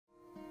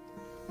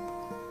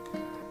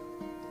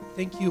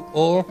thank you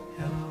all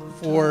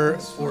for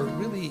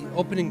really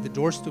opening the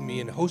doors to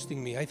me and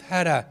hosting me. I've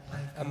had a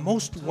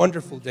most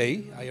wonderful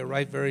day. I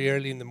arrived very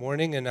early in the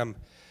morning and I'm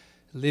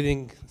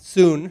leaving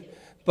soon,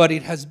 but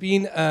it has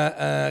been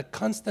a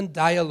constant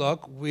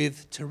dialogue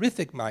with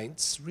terrific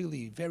minds,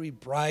 really very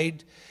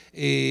bright,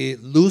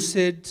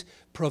 lucid,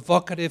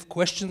 provocative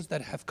questions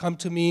that have come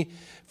to me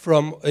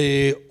from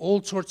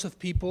all sorts of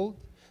people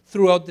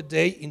throughout the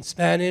day in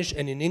Spanish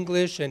and in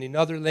English and in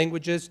other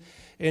languages.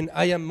 And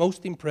I am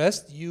most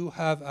impressed. You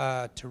have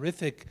a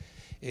terrific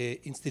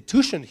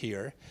institution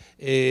here.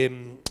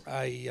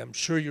 I am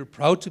sure you're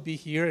proud to be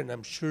here, and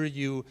I'm sure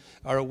you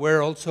are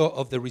aware also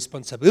of the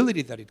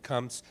responsibility that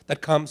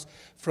comes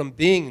from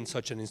being in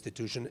such an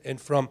institution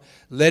and from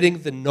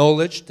letting the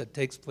knowledge that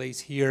takes place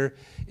here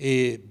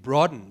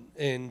broaden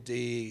and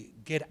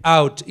get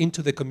out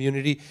into the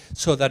community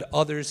so that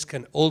others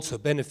can also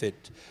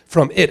benefit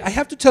from it. I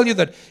have to tell you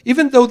that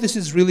even though this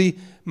is really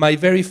my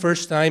very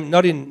first time,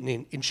 not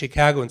in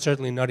Chicago and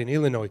certainly not in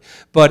Illinois,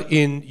 but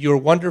in your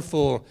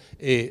wonderful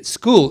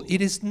school,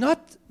 it is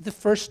not the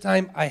first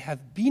time I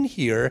have been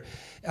here,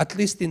 at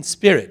least in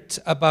spirit.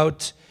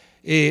 About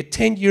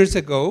 10 years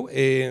ago,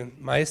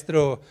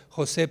 Maestro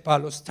Jose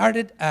Palos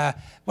started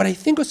what I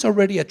think was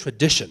already a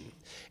tradition.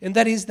 And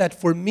that is that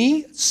for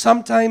me,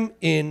 sometime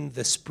in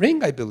the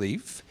spring, I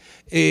believe,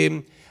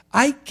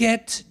 I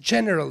get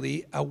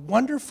generally a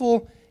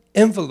wonderful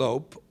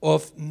envelope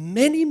of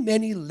many,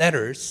 many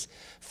letters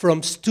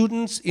from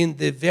students in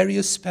the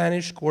various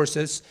Spanish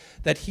courses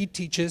that he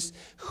teaches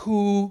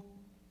who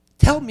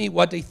tell me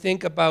what they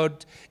think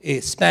about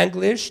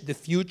Spanglish, the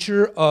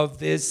future of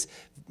this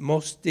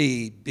most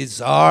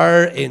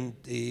bizarre and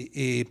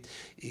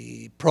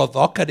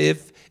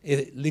provocative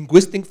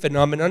linguistic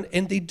phenomenon,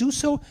 and they do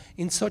so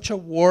in such a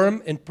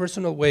warm and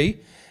personal way.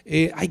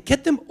 I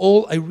get them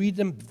all, I read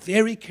them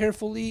very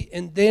carefully,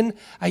 and then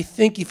I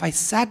think if I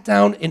sat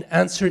down and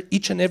answered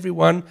each and every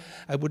one,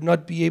 I would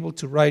not be able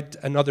to write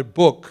another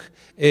book.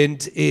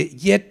 And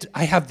yet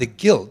I have the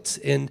guilt,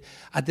 and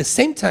at the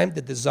same time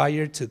the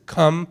desire to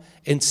come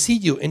and see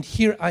you, and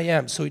here I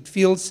am. So it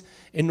feels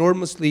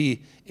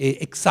enormously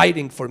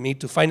exciting for me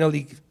to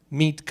finally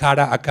meet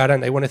cara a cara,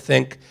 and I want to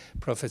thank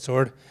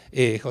Professor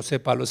Jose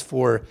Palos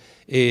for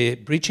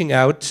reaching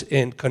out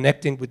and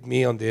connecting with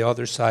me on the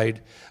other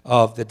side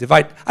of the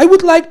divide. I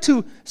would like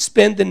to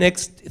spend the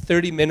next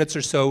 30 minutes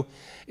or so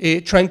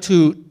trying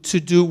to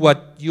do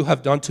what you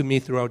have done to me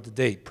throughout the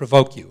day,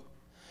 provoke you.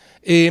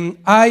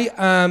 I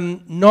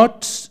am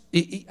not,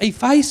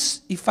 if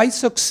I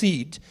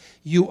succeed,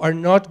 you are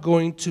not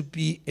going to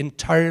be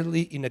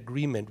entirely in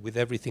agreement with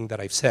everything that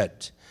I've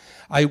said.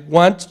 I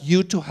want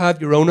you to have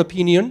your own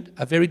opinion,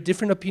 a very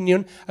different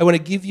opinion. I want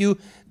to give you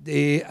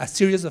a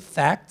series of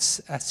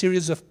facts, a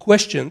series of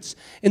questions,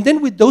 and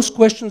then with those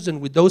questions and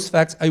with those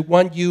facts, I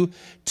want you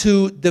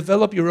to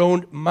develop your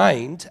own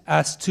mind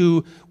as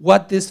to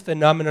what this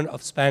phenomenon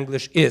of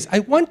Spanglish is. I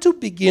want to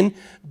begin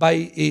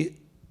by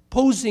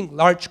posing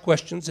large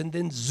questions and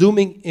then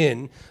zooming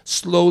in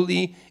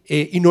slowly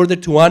in order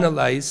to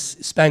analyze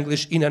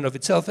Spanglish in and of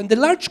itself. And the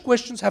large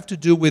questions have to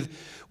do with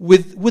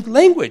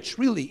language,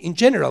 really, in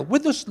general.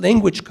 Where does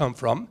language come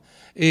from?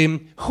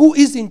 Who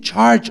is in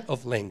charge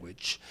of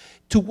language?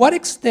 To what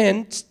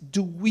extent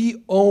do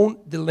we own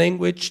the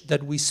language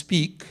that we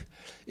speak?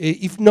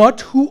 If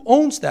not, who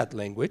owns that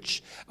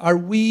language? Are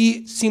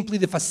we simply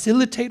the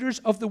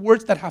facilitators of the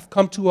words that have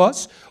come to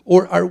us,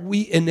 or are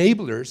we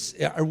enablers?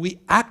 Are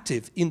we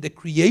active in the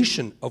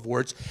creation of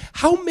words?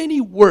 How many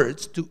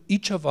words do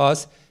each of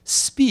us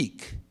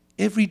speak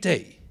every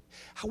day?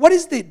 What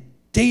is the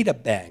data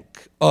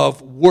bank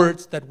of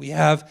words that we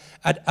have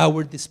at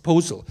our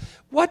disposal?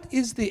 What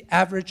is the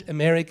average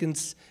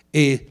American's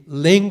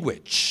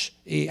language?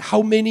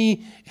 How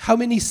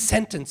many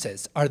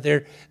sentences are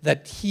there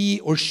that he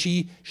or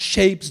she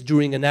shapes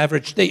during an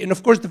average day? And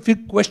of course, the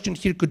big question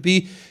here could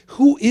be,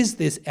 who is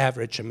this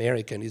average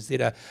American? Is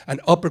it an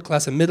upper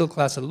class, a middle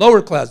class, a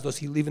lower class? Does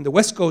he live in the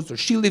West Coast or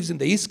she lives in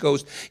the East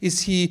Coast?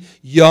 Is he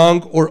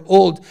young or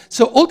old?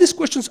 So all these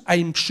questions,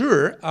 I'm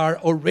sure, are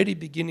already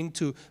beginning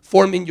to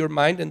form in your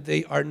mind, and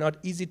they are not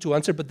easy to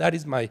answer, but that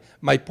is my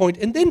point.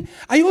 And then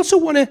I also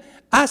want to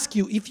ask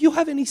you if you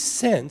have any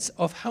sense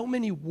of how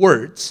many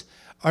words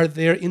are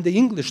there in the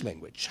English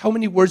language? How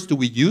many words do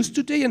we use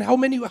today, and how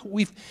many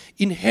we've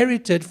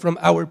inherited from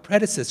our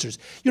predecessors?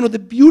 You know, the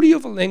beauty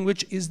of a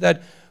language is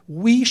that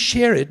we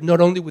share it not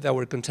only with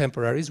our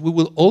contemporaries, we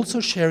will also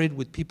share it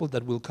with people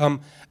that will come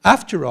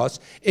after us,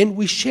 and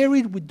we share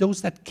it with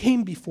those that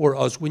came before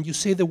us. When you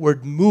say the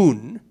word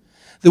moon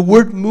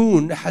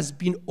has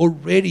been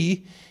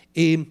already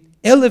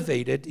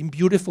elevated in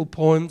beautiful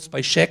poems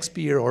by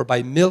Shakespeare or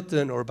by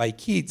Milton or by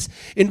Keats,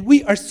 and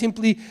we are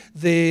simply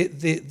the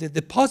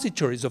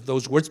depositories of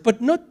those words, but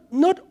not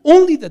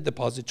only the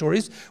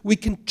depositories. We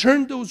can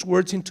turn those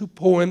words into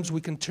poems, we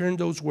can turn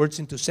those words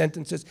into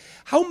sentences.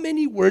 How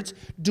many words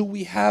do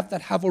we have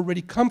that have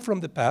already come from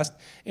the past,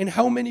 and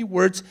how many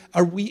words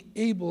are we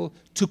able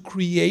to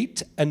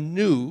create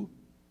anew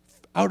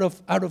out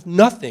of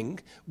nothing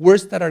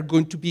words that are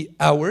going to be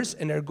ours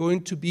and are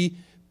going to be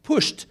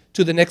pushed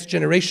to the next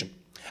generation.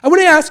 I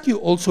want to ask you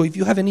also if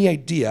you have any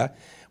idea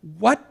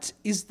what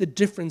is the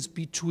difference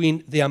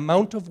between the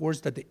amount of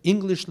words that the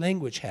English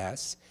language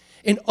has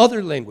and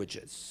other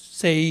languages,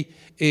 say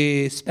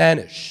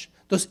Spanish.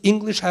 Does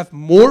English have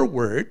more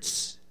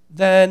words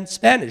than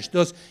Spanish?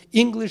 Does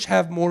English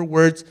have more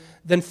words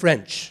than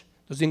French?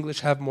 Does English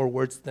have more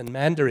words than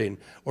Mandarin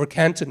or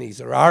Cantonese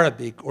or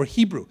Arabic or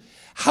Hebrew?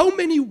 How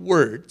many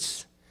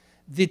words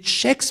did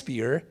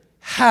Shakespeare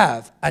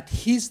have at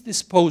his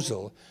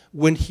disposal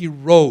when he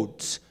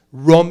wrote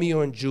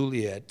Romeo and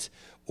Juliet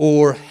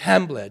or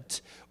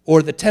Hamlet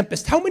or The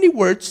Tempest? How many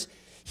words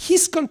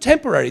his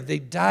contemporary, they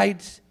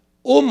died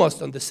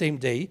almost on the same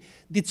day,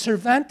 did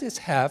Cervantes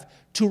have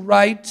to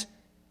write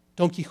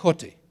Don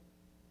Quixote?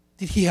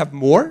 Did he have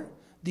more?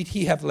 Did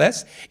he have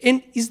less?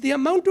 And is the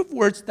amount of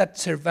words that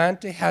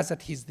Cervantes has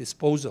at his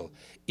disposal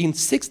in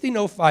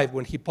 1605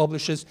 when he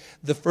publishes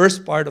the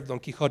first part of Don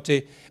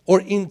Quixote, or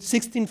in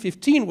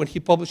 1615 when he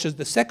publishes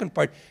the second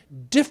part,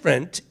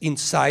 different in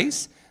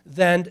size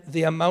than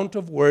the amount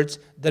of words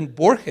that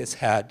Borges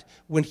had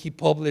when he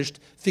published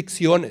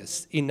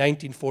Ficciones in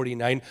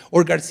 1949,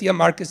 or Garcia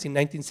Marquez in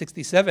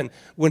 1967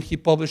 when he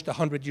published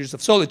 100 Years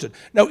of Solitude?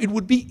 Now, it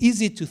would be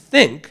easy to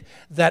think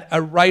that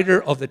a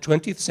writer of the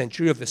 20th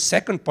century, of the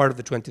second part of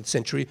the 20th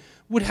century,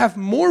 would have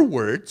more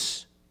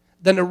words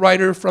than a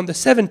writer from the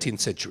 17th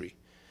century.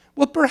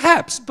 Well,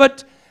 perhaps,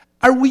 but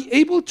are we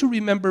able to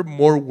remember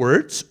more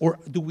words, or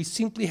do we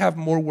simply have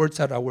more words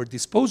at our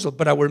disposal,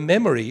 but our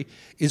memory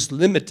is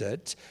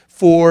limited,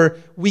 for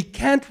we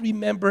can't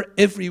remember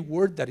every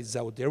word that is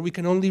out there. We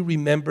can only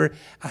remember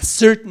a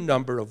certain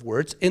number of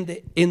words, and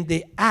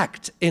the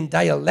act and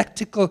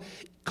dialectical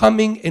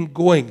coming and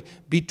going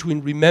between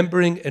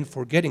remembering and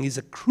forgetting is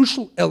a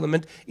crucial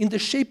element in the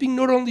shaping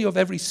not only of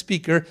every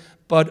speaker,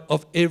 but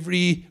of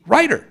every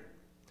writer.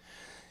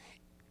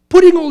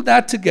 Putting all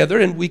that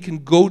together, and we can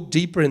go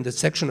deeper in the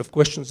section of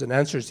questions and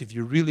answers if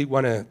you really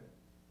want to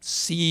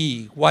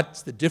see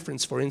what's the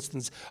difference, for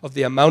instance, of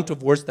the amount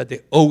of words that the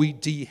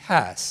OED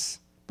has.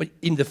 But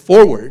in the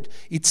foreword,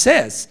 it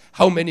says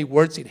how many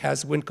words it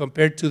has when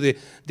compared to the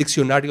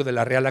Diccionario de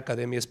la Real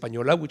Academia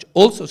Española, which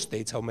also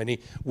states how many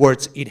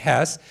words it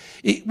has.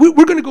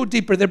 We're going to go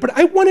deeper there, but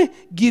I want to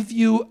give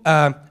you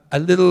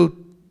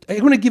I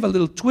want to give a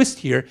little twist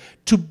here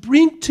to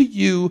bring to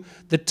you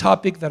the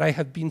topic that I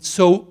have been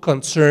so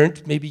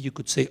concerned, maybe you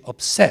could say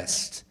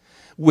obsessed,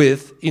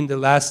 with in the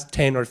last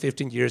 10 or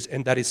 15 years,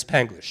 and that is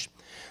Spanglish.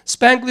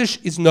 Spanglish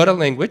is not a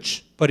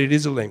language, but it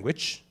is a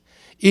language.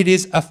 It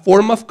is a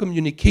form of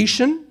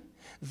communication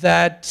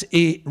that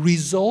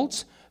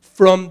results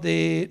from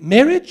the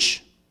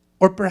marriage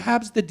or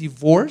perhaps the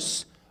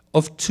divorce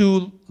of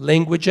two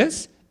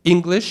languages,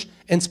 English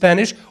and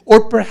Spanish,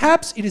 or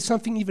perhaps it is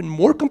something even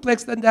more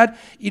complex than that.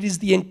 It is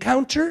the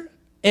encounter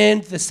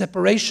and the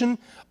separation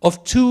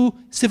of two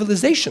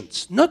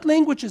civilizations, not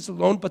languages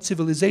alone, but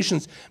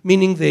civilizations,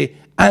 meaning the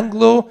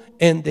Anglo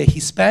and the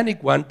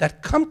Hispanic one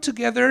that come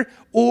together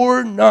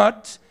or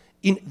not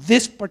in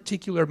this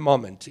particular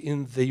moment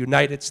in the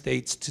United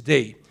States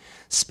today.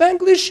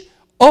 Spanglish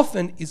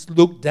often is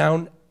looked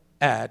down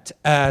at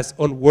as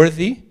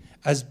unworthy,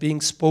 as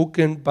being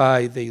spoken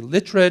by the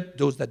illiterate,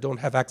 those that don't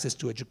have access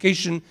to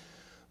education,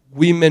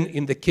 women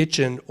in the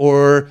kitchen,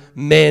 or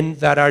men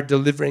that are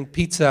delivering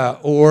pizza,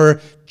 or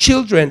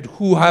children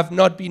who have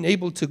not been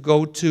able to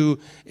go to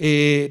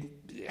a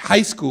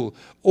high school,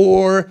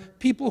 or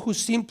people who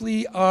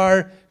simply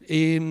are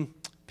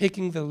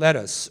picking the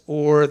lettuce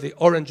or the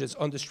oranges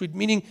on the street,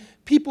 meaning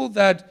people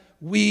that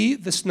we,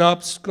 the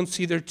snobs,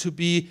 consider to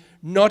be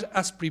not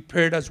as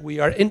prepared as we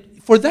are. And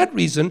for that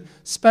reason,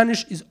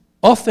 Spanish is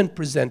often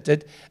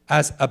presented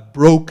as a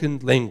broken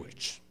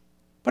language.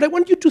 But I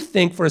want you to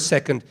think for a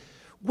second,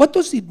 what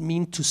does it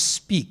mean to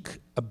speak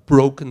a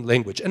broken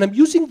language? And I'm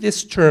using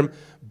this term,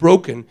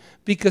 broken,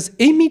 because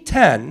Amy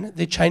Tan,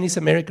 the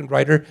Chinese-American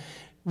writer,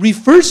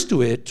 refers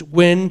to it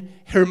when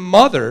her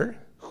mother,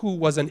 who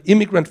was an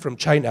immigrant from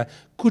China,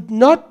 could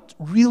not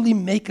really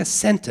make a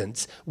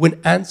sentence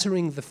when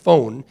answering the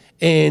phone,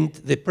 and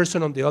the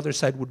person on the other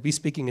side would be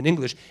speaking in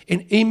English,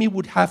 and Amy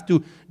would have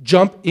to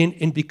jump in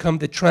and become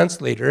the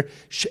translator.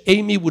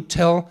 Amy would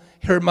tell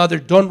her mother,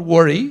 "Don't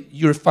worry,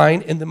 you're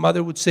fine," and the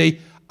mother would say,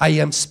 "I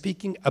am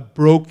speaking a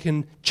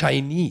broken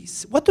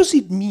Chinese." What does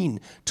it mean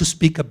to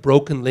speak a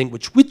broken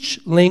language? Which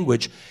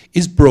language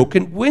is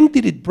broken? When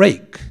did it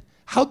break?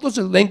 How does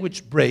a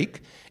language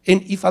break?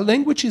 And if a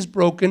language is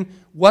broken,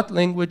 what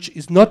language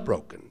is not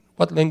broken?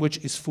 What language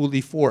is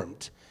fully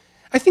formed?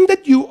 I think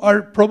that you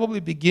are probably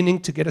beginning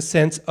to get a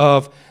sense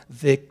of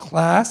the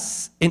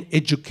class and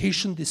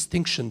education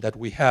distinction that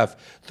we have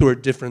through our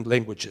different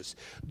languages.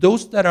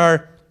 Those that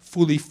are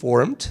fully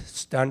formed,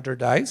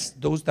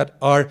 standardized, those that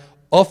are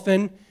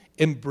often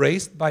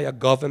embraced by a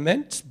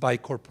government, by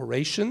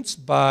corporations,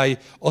 by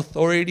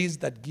authorities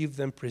that give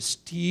them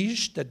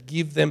prestige, that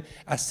give them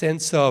a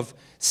sense of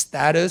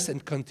status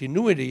and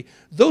continuity.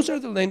 Those are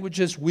the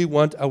languages we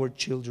want our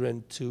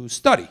children to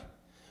study.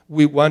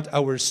 we want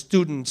our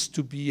students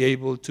to be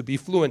able to be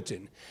fluent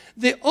in.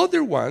 The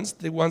other ones,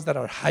 the ones that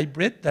are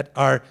hybrid, that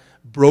are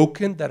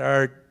broken, that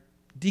are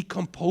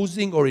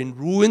decomposing or in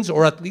ruins,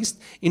 or at least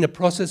in a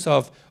process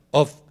of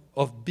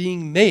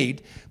being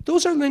made,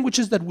 those are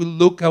languages that we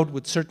look out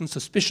with certain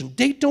suspicion.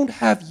 They don't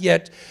have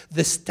yet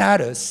the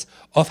status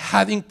of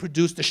having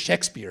produced a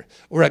Shakespeare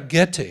or a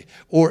Goethe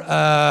or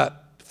a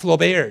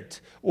Flaubert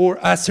or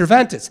a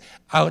Cervantes.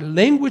 A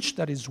language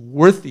that is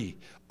worthy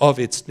of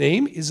its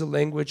name is a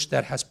language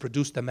that has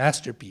produced a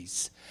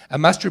masterpiece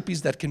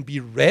that can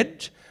be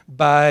read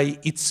by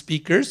its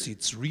speakers,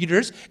 its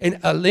readers, and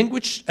a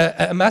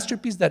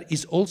masterpiece that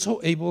is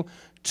also able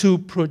to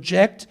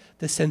project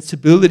the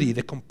sensibility,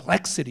 the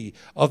complexity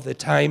of the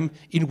time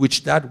in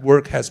which that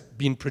work has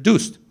been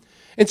produced.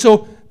 And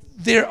so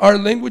there are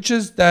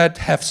languages that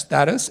have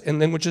status and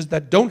languages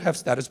that don't have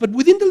status, but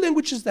within the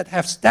languages that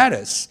have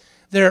status,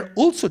 there are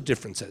also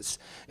differences.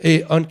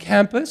 On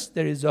campus,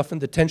 there is often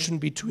the tension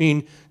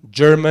between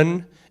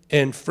German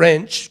and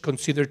French,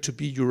 considered to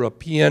be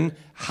European,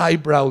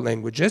 highbrow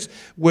languages,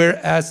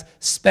 whereas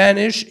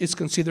Spanish is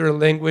considered a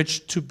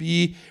language to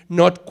be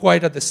not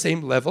quite at the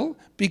same level,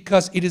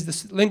 because it is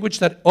the language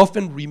that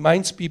often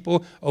reminds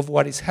people of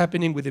what is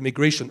happening with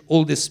immigration,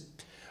 all this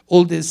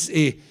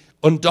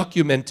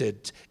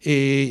undocumented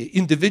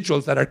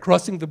individuals that are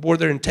crossing the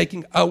border and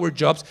taking our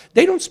jobs.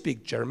 They don't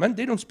speak German,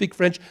 they don't speak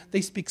French,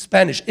 they speak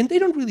Spanish, and they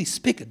don't really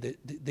speak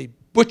it, they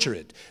butcher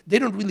it. They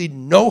don't really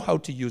know how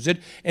to use it,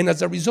 and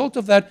as a result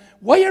of that,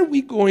 why are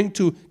we going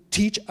to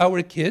teach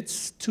our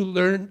kids to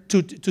learn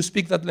to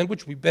speak that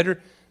language? We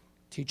better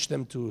teach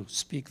them to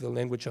speak the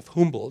language of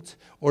Humboldt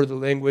or the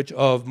language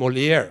of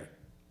Molière.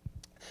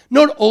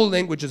 Not all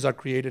languages are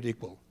created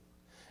equal.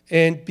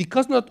 And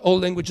because not all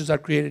languages are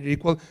created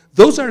equal,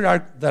 those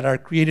that are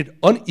created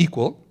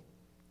unequal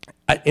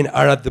and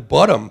are at the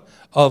bottom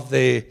of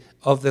the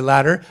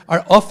ladder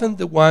are often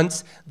the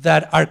ones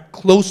that are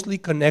closely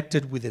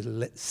connected with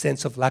a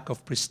sense of lack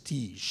of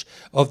prestige,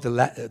 of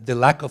the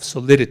lack of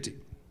solidity.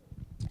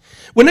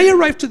 When I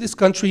arrived to this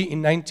country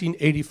in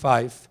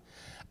 1985,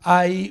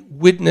 I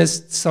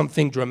witnessed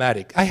something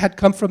dramatic. I had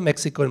come from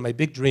Mexico, and my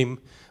big dream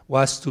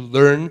was to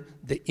learn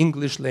the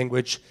English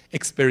language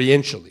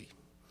experientially.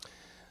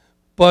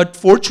 But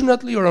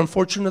fortunately or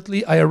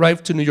unfortunately, I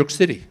arrived to New York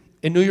City.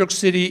 And New York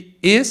City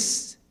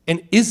is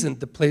and isn't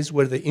the place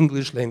where the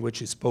English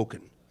language is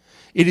spoken.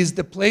 It is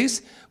the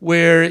place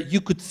where you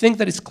could think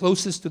that it's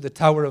closest to the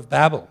Tower of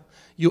Babel.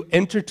 You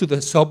enter to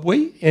the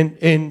subway and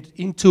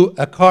into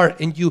a car,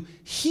 and you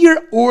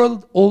hear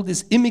all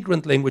these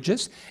immigrant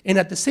languages, and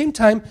at the same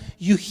time,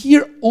 you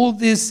hear all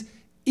these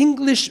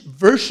English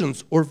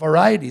versions or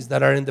varieties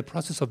that are in the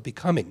process of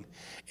becoming.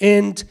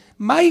 And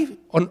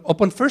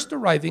upon first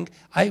arriving,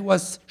 I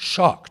was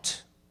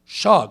shocked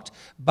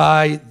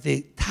by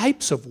the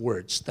types of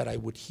words that I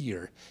would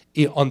hear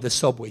on the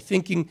subway,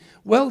 thinking,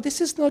 well, this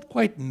is not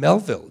quite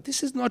Melville,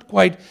 this is not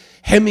quite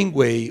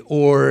Hemingway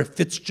or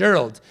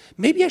Fitzgerald.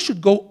 Maybe I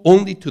should go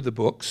only to the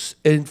books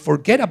and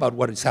forget about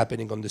what is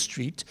happening on the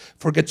street,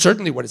 forget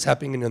certainly what is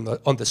happening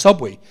on the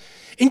subway.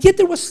 And yet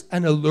there was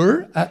an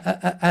allure,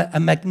 a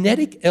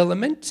magnetic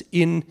element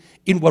in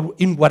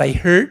what I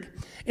heard,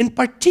 and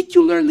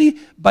particularly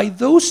by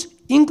those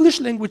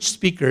English language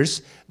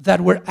speakers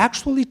that were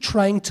actually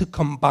trying to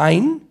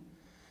combine,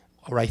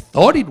 or I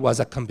thought it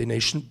was a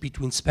combination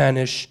between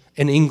Spanish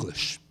and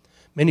English.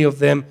 Many of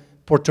them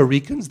Puerto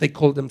Ricans, they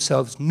call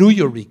themselves New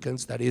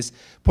Yorkers, that is,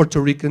 Puerto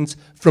Ricans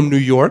from New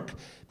York.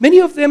 Many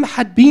of them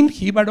had been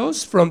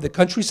Jibaros from the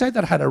countryside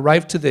that had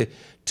arrived to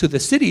the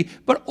city,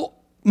 but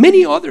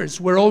many others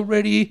were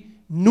already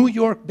New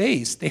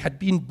York-based. They had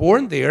been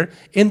born there,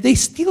 and they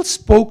still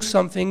spoke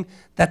something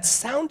that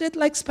sounded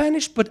like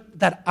Spanish, but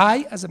that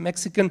I, as a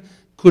Mexican,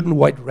 couldn't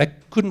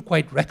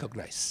quite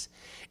recognize.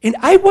 And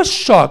I was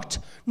shocked,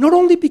 not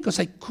only because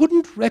I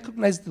couldn't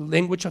recognize the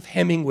language of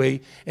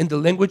Hemingway and the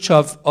language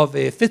of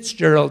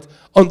Fitzgerald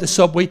on the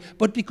subway,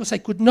 but because I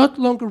could not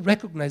longer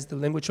recognize the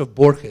language of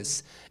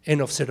Borges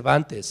and of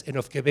Cervantes and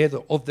of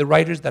Quevedo, of the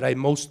writers that I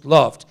most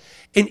loved.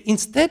 And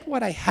instead,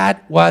 what I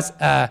had was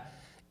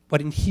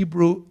what in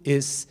Hebrew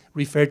is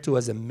referred to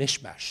as a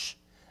mishmash,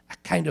 a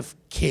kind of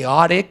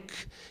chaotic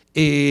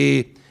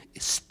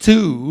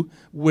stew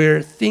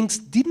where things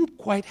didn't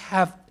quite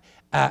have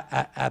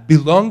a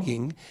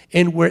belonging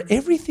and where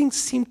everything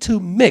seemed to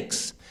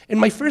mix. And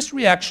my first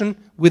reaction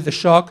with the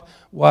shock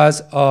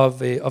was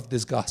of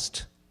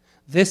disgust.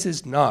 This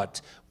is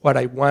not what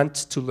I want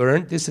to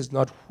learn. This is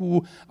not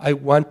who I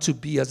want to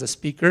be as a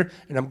speaker,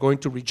 and I'm going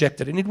to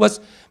reject it. And it was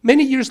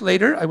many years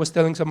later, I was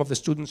telling some of the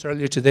students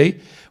earlier today,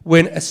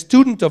 when a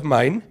student of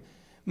mine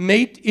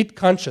made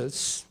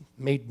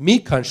me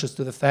conscious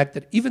to the fact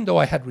that even though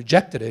I had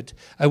rejected it,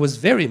 I was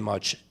very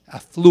much a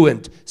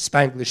fluent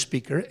Spanglish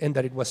speaker, and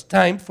that it was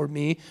time for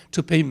me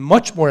to pay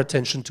much more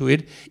attention to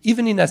it,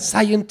 even in a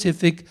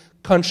scientific,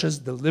 conscious,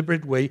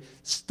 deliberate way,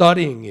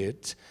 studying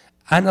it,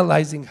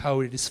 analyzing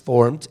how it is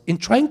formed,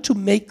 and trying to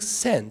make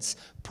sense,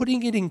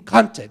 putting it in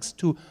context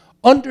to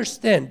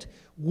understand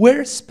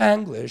where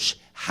Spanglish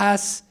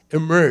has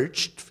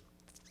emerged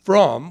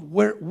from,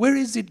 where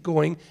is it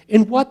going,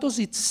 and what does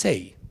it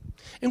say?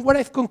 And what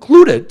I've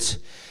concluded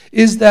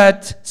is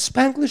that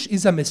Spanglish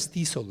is a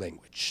mestizo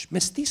language.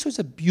 Mestizo is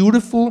a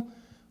beautiful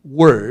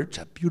word,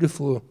 a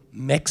beautiful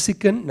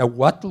Mexican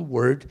Nahuatl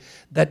word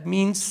that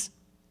means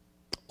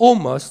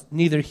almost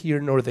neither here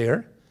nor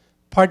there,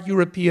 part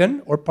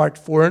European or part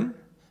foreign,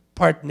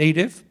 part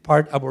native,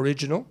 part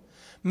aboriginal.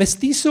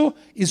 Mestizo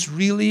is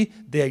really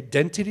the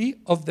identity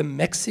of the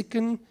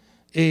Mexican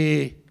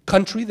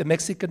country, the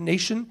Mexican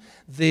nation,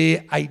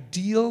 the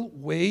ideal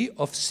way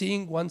of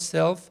seeing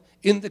oneself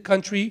in the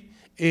country,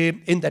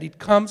 in that it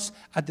comes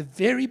at the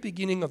very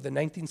beginning of the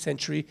 19th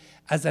century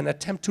as an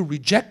attempt to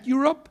reject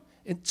Europe,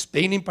 and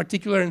Spain in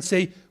particular, and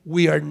say,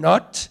 we are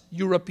not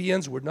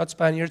Europeans, we're not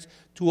Spaniards,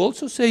 to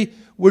also say,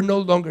 we're no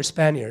longer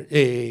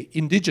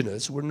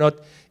indigenous, we're not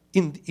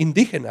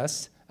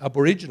indigenous,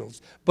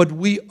 aboriginals, but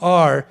we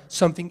are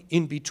something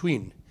in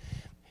between.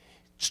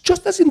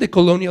 Just as in the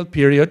colonial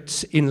period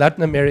in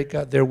Latin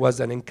America, there was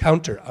an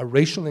encounter, a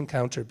racial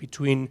encounter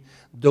between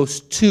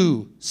those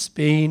two,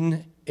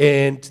 Spain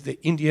and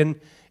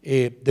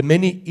the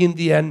many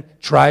Indian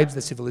tribes,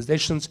 the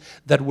civilizations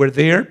that were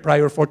there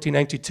prior to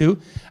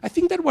 1492. I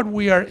think that what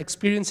we are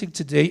experiencing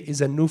today is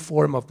a new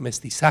form of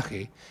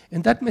mestizaje,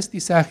 and that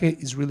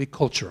mestizaje is really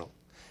cultural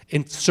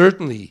and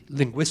certainly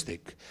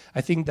linguistic.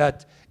 I think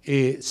that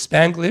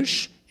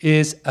Spanglish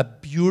is a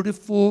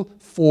beautiful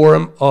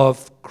form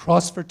of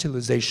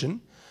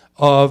cross-fertilization,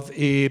 of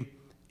a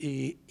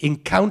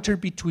encounter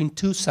between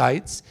two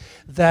sides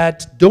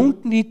that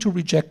don't need to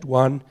reject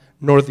one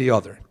nor the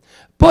other.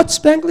 But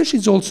Spanglish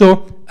is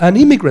also an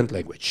immigrant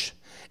language.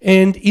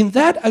 And in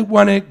that, I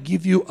want to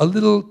give you a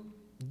little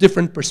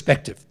different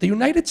perspective. The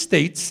United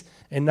States,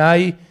 and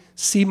I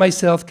see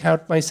myself,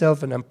 count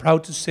myself, and I'm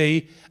proud to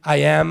say I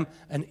am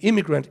an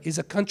immigrant, is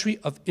a country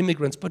of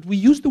immigrants. But we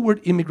use the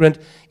word immigrant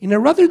in a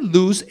rather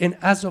loose and,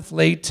 as of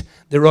late,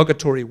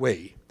 derogatory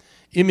way.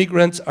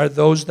 Immigrants are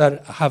those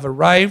that have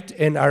arrived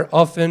and are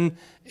often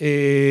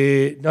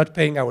not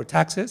paying our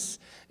taxes,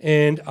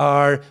 and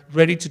are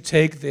ready to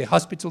take the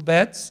hospital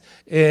beds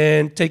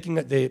and taking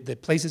the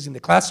places in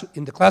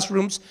the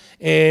classrooms,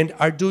 and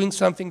are doing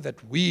something that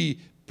we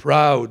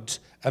proud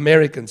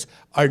Americans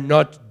are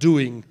not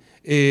doing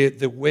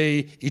the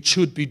way it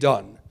should be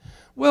done.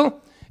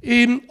 Well,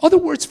 other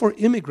words for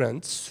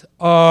immigrants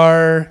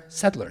are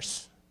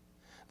settlers.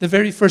 The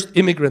very first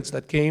immigrants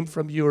that came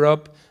from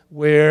Europe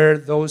were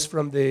those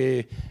from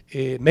the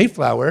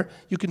Mayflower.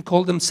 You can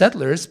call them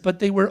settlers, but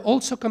they were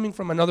also coming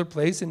from another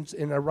place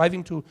and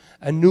arriving to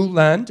a new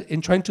land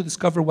and trying to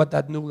discover what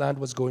that new land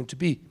was going to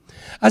be.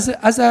 As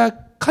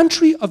a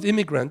country of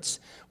immigrants,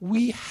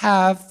 we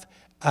have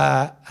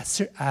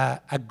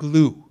a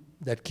glue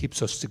that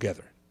keeps us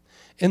together.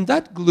 And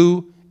that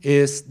glue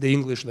is the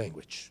English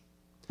language.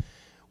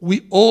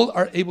 We all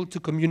are able to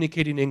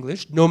communicate in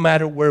English, no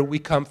matter where we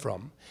come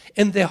from.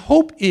 And the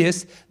hope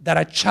is that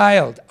a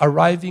child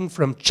arriving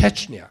from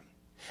Chechnya,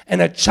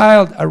 and a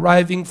child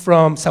arriving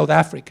from South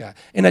Africa,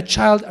 and a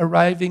child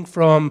arriving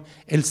from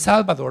El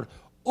Salvador,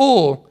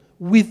 all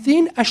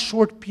within a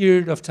short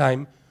period of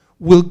time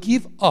will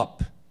give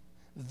up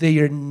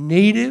their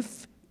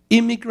native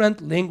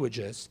immigrant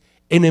languages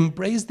and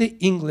embrace the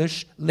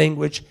English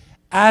language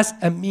as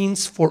a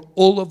means for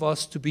all of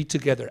us to be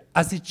together,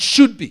 as it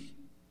should be,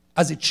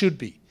 as it should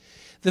be.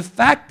 The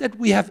fact that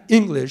we have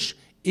English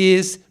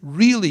is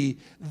really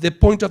the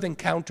point of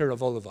encounter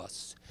of all of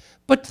us.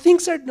 But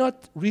things are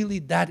not really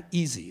that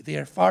easy. They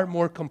are far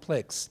more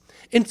complex.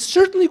 And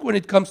certainly when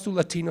it comes to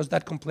Latinos,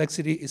 that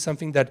complexity is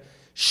something that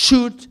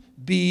should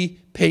be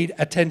paid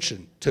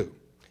attention to.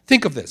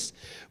 Think of this.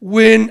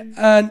 When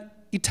an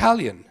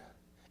Italian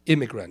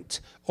immigrant,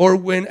 or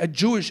when a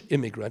Jewish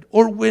immigrant,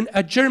 or when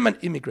a German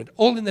immigrant,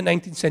 all in the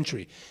 19th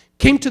century,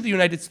 came to the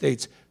United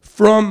States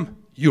from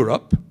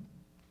Europe,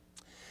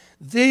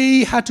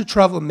 they had to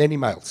travel many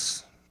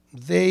miles.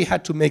 They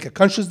had to make a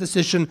conscious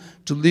decision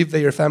to leave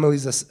their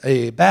families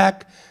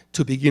back,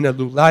 to begin a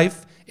new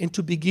life, and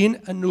to begin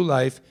a new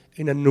life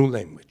in a new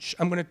language.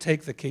 I'm going to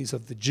take the case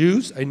of the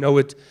Jews. I know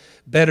it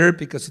better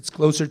because it's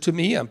closer to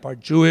me. I'm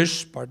part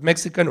Jewish, part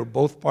Mexican, or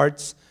both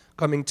parts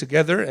coming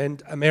together,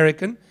 and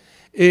American.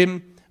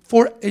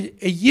 For a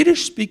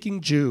Yiddish-speaking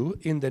Jew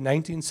in the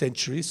 19th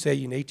century, say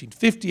in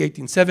 1850,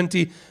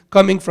 1870,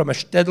 coming from a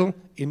shtetl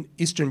in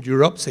Eastern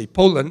Europe, say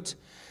Poland,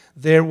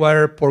 there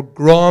were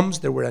pogroms,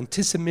 there were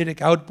anti-Semitic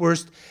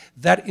outbursts.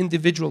 That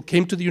individual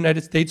came to the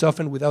United States,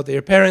 often without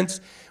their parents.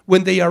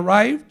 When they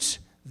arrived,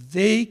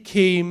 they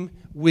came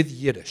with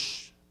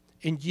Yiddish.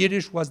 And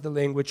Yiddish was the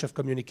language of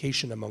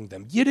communication among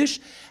them. Yiddish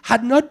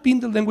had not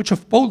been the language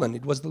of Poland.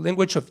 It was the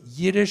language of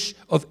Yiddish,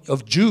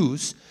 of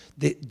Jews,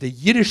 the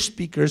Yiddish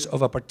speakers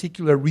of a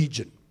particular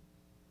region.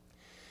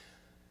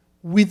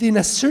 Within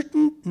a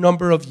certain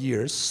number of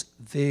years,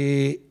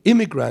 the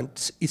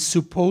immigrant is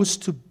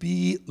supposed to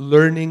be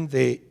learning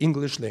the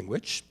English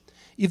language.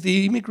 If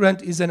the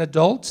immigrant is an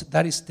adult,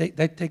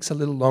 that takes a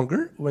little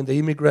longer. When the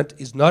immigrant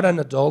is not an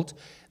adult,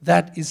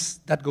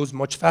 that goes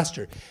much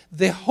faster.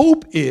 The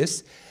hope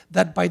is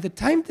that by the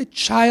time the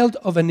child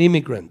of an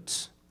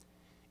immigrant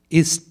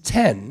is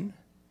 10,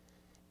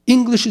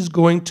 English is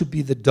going to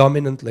be the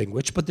dominant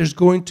language, but there's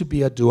going to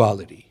be a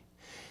duality.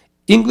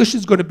 English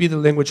is going to be the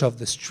language of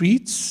the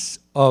streets,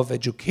 of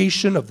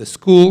education, of the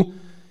school.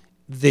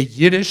 The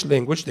Yiddish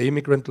language, the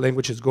immigrant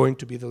language, is going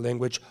to be the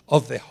language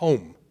of the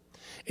home.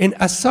 And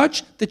as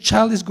such, the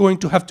child is going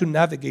to have to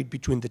navigate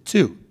between the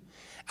two.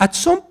 At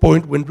some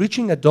point, when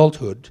reaching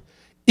adulthood,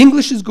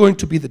 English is going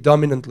to be the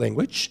dominant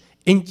language,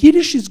 and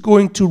Yiddish is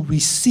going to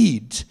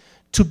recede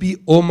to be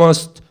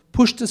almost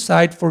pushed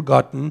aside,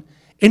 forgotten,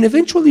 and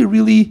eventually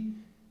really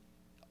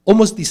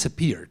almost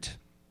disappeared.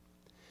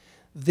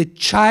 The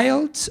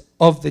child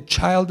of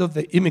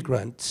the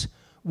immigrant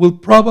will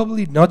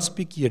probably not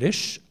speak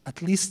Yiddish,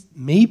 at least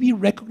maybe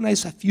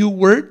recognize a few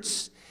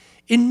words,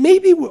 and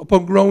maybe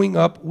upon growing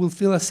up will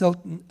feel a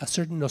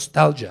certain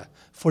nostalgia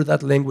for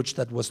that language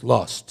that was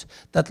lost,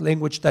 that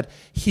language that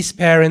his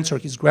parents or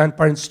his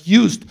grandparents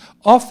used,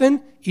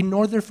 often in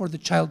order for the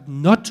child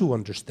not to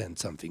understand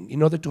something,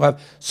 in order to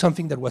have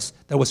something that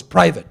was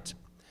private.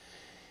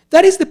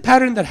 That is the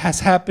pattern that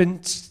has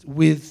happened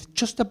with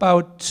just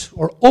about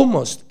or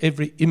almost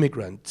every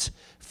immigrant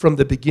from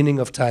the beginning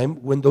of time,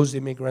 when those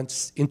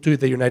immigrants into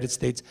the United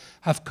States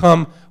have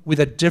come with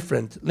a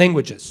different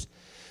languages.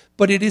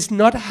 But it is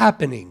not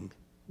happening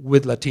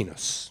with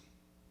Latinos.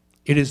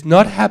 It is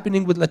not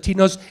happening with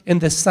Latinos, and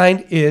the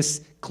sign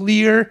is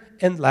clear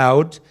and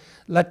loud.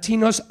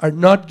 Latinos are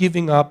not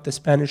giving up the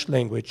Spanish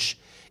language.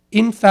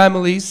 In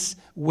families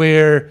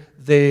where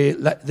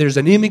there's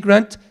an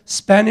immigrant,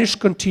 Spanish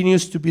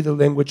continues to be the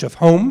language of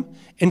home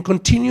and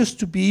continues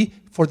to be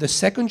for the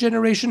second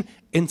generation,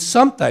 and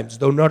sometimes,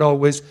 though not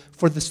always,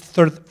 for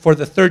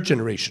the third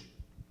generation.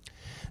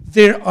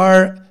 There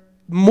are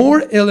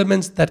more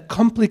elements that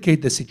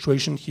complicate the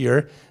situation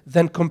here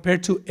than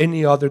compared to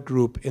any other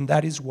group, and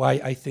that is why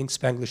I think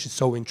Spanglish is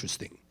so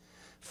interesting.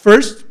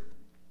 First,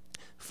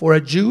 for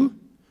a Jew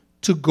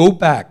to go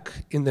back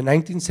in the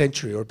 19th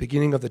century or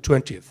beginning of the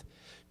 20th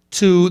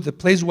to the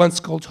place once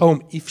called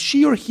home, if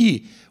she or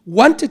he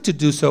wanted to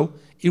do so,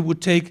 it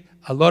would take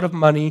a lot of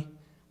money,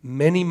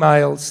 many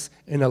miles,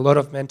 and a lot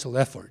of mental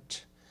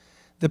effort.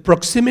 The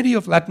proximity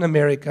of Latin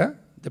America,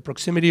 the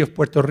proximity of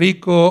Puerto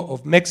Rico,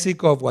 of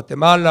Mexico, of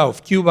Guatemala,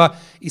 of Cuba,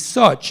 is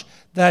such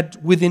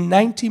that within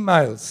 90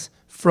 miles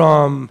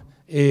from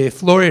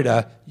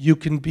Florida, you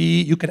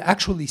can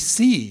actually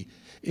see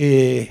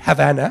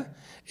Havana.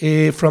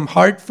 From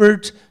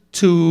Hartford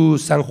to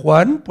San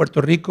Juan,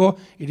 Puerto Rico,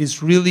 it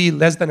is really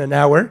less than an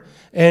hour.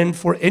 And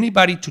for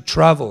anybody to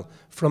travel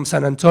from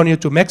San Antonio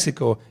to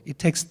Mexico, it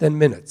takes 10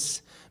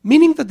 minutes.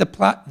 Meaning that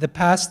the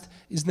past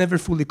is never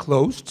fully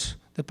closed.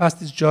 The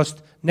past is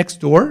just next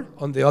door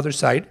on the other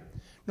side.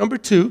 Number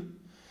two,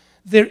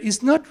 there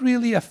is not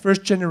really a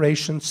first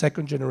generation,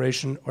 second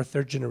generation, or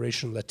third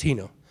generation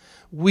Latino.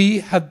 We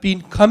have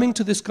been coming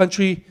to this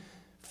country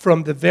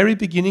from the very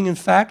beginning. In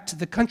fact,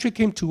 the country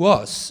came to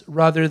us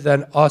rather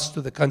than us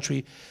to the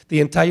country. The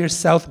entire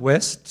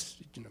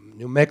Southwest,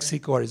 New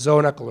Mexico,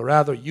 Arizona,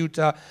 Colorado,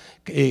 Utah,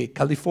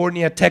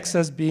 California,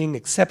 Texas being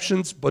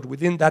exceptions, but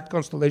within that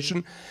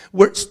constellation,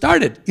 were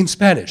started in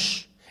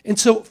Spanish. And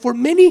so for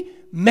many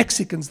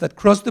Mexicans that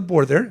cross the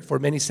border, for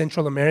many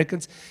Central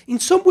Americans, in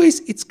some ways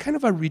it's kind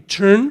of a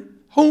return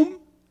home,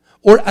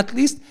 or at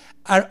least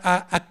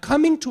a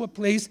coming to a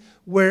place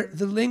where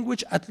the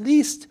language at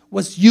least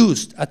was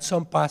used at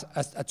some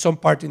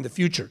part in the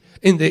future,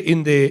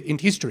 in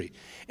history.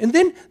 And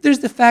then there's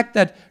the fact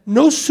that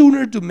no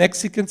sooner do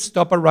Mexicans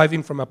stop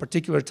arriving from a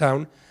particular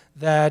town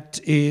that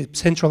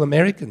Central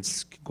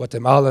Americans,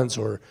 Guatemalans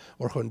or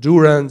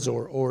Hondurans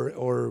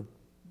or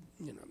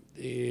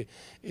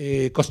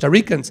Costa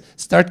Ricans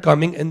start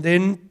coming, and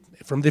then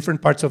from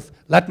different parts of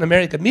Latin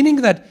America, meaning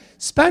that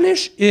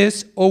Spanish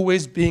is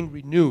always being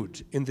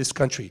renewed in this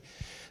country.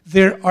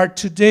 There are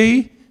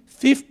today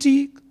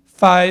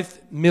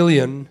 55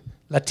 million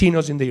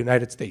Latinos in the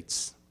United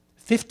States.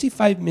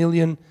 55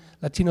 million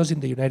Latinos in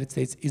the United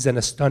States is an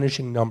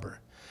astonishing number.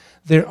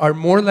 There are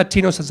more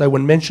Latinos, as I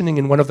was mentioning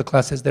in one of the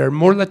classes, there are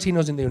more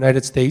Latinos in the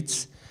United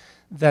States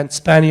than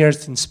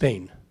Spaniards in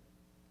Spain.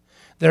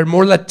 There are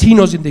more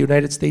Latinos in the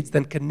United States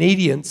than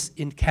Canadians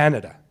in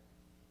Canada.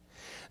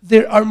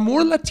 There are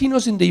more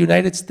Latinos in the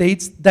United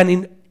States than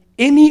in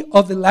any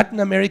of the Latin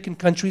American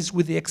countries,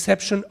 with the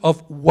exception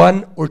of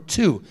one or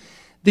two.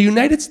 The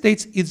United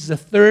States is the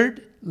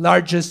third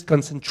largest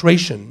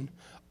concentration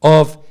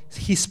of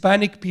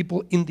Hispanic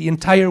people in the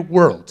entire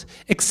world,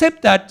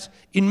 except that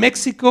in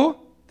Mexico,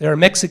 there are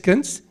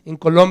Mexicans, in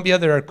Colombia,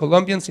 there are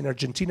Colombians, in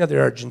Argentina,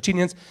 there are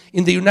Argentinians.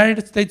 In the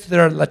United States,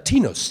 there are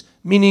Latinos,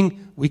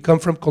 meaning we come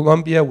from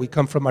Colombia, we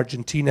come from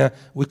Argentina,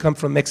 we come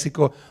from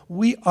Mexico.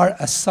 We are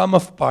a sum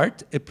of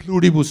part, a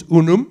pluribus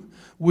unum.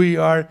 We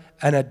are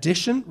an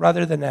addition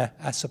rather than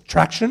a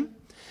subtraction.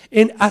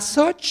 And as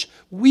such,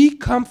 we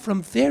come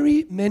from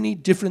very many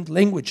different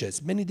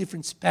languages, many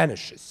different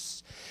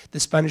Spanishes. The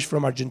Spanish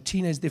from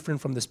Argentina is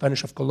different from the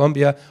Spanish of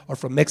Colombia or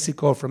from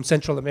Mexico or from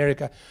Central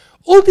America.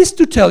 All this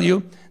to tell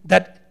you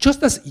that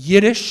just as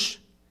Yiddish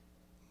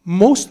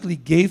mostly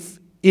gave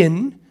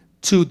in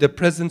to the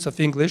presence of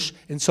English,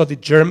 and so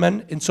did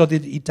German, and so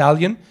did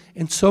Italian,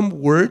 and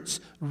some words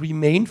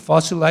remain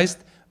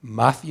fossilized.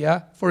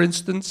 Mafia, for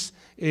instance,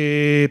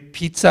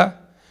 pizza,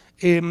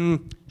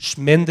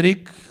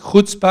 schmendrik,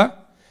 chutzpah,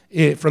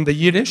 from the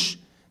Yiddish.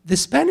 The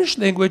Spanish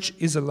language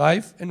is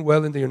alive and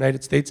well in the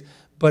United States,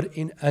 but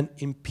in an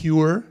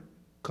impure,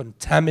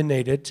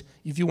 contaminated,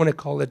 if you want to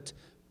call it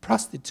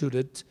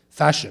prostituted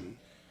fashion.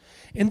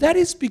 And that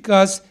is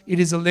because it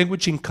is a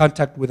language in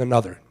contact with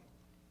another.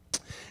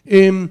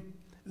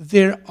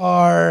 There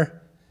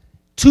are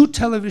 2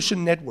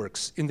 television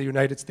networks in the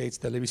United States,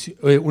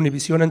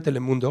 Univision and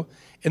Telemundo,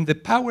 and the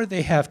power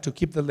they have to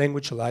keep the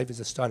language alive is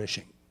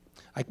astonishing.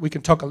 We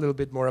can talk a little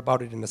bit more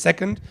about it in a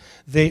second.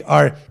 They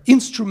are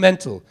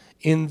instrumental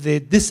in the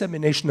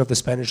dissemination of the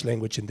Spanish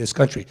language in this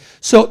country.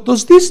 So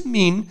does this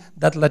mean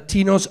that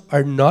Latinos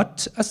are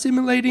not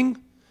assimilating?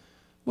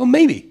 Well,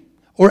 maybe.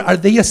 Or are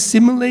they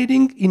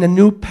assimilating in a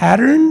new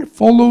pattern,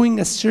 following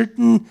a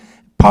certain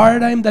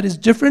paradigm that is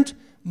different?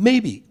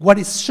 Maybe. What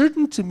is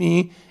certain to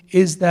me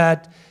is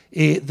that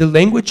the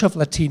language of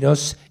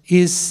Latinos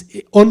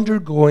is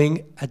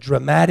undergoing a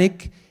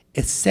dramatic,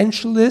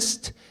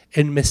 essentialist,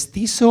 and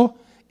mestizo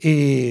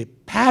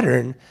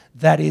pattern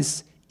that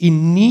is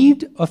in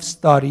need of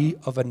study,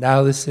 of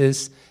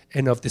analysis,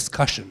 and of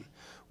discussion.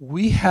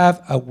 We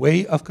have a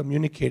way of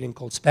communicating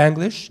called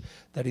Spanglish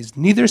that is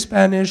neither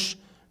Spanish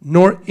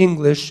nor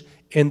English,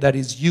 and that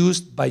is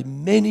used by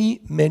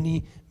many,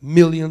 many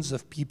millions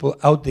of people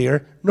out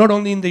there, not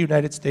only in the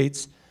United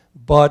States,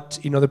 but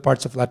in other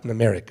parts of Latin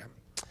America.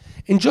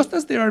 And just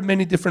as there are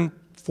many different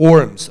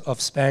forms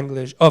of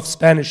Spanish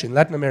in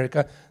Latin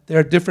America, there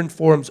are different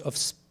forms of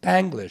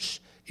Spanglish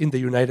in the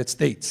United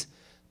States.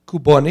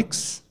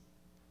 Cubonics,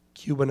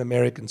 Cuban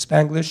American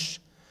Spanglish,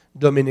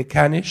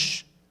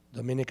 Dominicanish,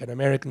 Dominican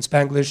American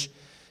Spanglish,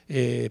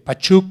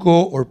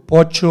 Pachuco or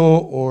Pocho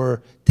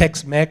or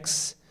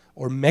Tex-Mex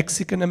or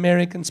Mexican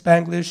American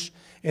Spanglish,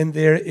 and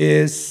there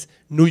is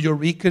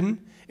Nuyorican.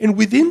 And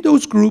within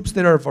those groups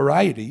there are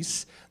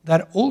varieties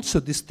that also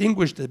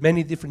distinguish the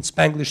many different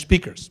Spanglish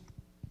speakers.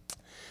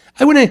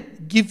 I want to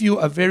give you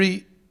a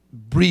very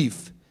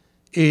brief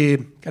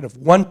kind of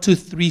 1, 2,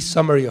 3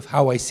 summary of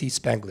how I see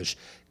Spanglish,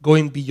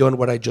 going beyond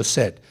what I just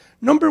said.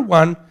 Number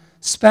 1,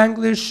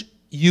 Spanglish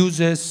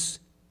uses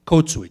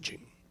code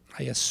switching.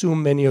 I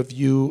assume many of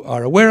you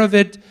are aware of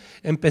it.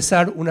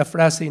 Empezar una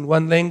frase in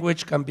one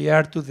language,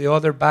 cambiar to the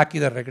other, back y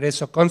de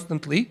regreso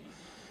constantly.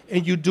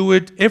 And you do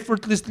it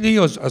effortlessly,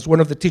 as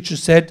one of the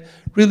teachers said,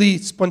 really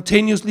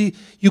spontaneously.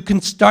 You can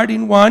start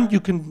in one,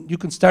 you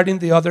can start in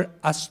the other.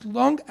 As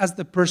long as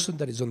the person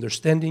that is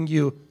understanding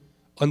you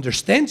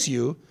understands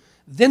you,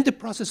 then the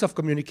process of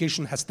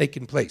communication has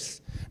taken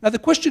place. Now the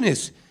question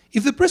is,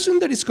 if the person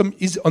that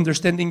is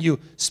understanding you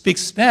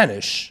speaks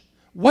Spanish,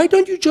 why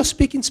don't you just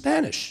speak in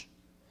Spanish?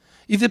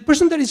 If the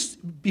person that is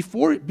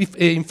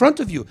in front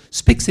of you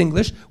speaks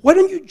English, why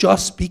don't you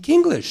just speak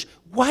English?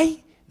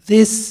 Why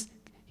this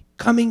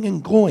coming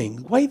and going?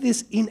 Why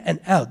this in and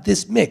out,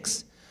 this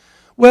mix?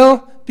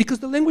 Well, because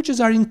the languages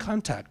are in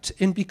contact,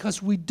 and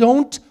because we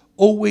don't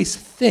always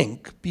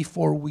think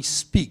before we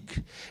speak,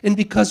 and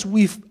because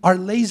we are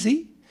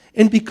lazy,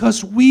 and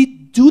because we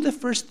do the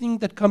first thing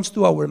that comes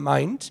to our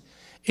mind.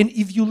 And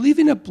if you live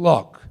in a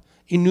block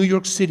in New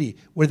York City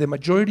where the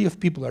majority of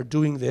people are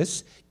doing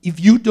this,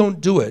 if you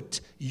don't do it,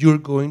 you're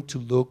going to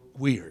look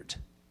weird.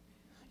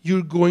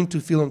 You're going to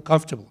feel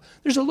uncomfortable.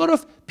 There's a lot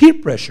of peer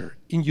pressure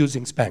in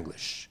using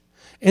Spanglish.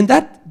 And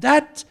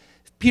that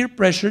peer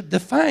pressure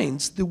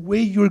defines the way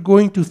you're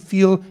going to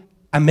feel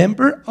a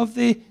member of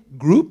the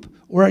group,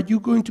 or are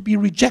you going to be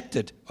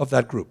rejected of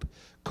that group?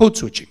 Code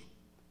switching.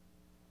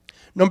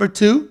 Number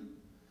 2,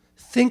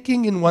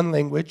 thinking in one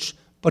language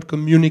but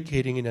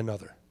communicating in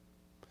another.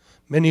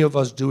 Many of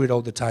us do it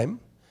all the time.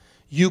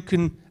 You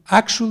can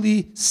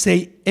actually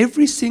say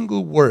every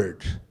single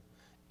word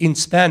in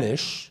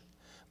Spanish,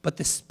 but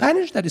the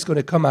Spanish that is going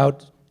to come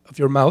out of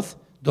your mouth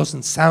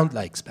doesn't sound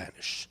like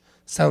Spanish.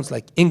 Sounds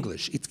like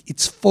English.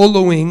 It's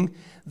following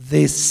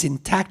the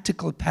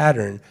syntactical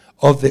pattern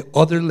of the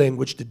other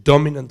language, the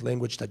dominant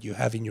language that you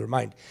have in your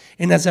mind.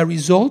 And as a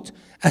result,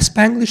 a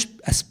Spanish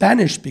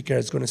speaker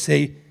is going to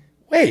say,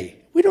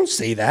 wait, we don't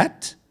say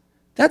that.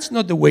 That's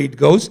not the way it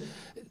goes.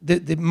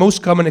 The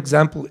most common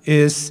example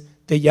is,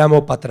 te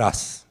llamo pa'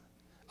 atrás.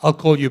 I'll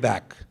call you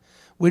back.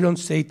 We don't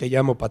say te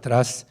llamo pa'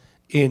 atrás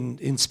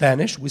in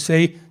Spanish. We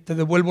say, te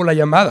devuelvo la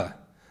llamada.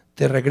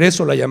 Te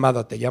regreso la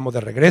llamada, te llamo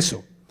de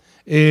regreso.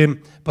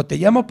 But te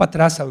llamo pa'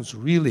 atrás sounds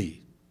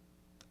really,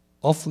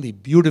 awfully,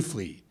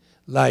 beautifully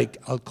like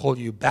I'll call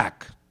you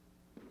back.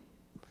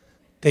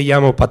 Te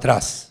llamo pa'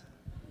 atrás.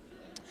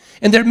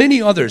 And there are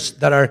many others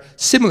that are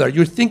similar.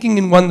 You're thinking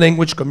in one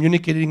language,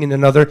 communicating in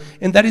another,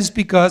 and that is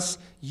because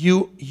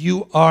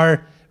you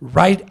are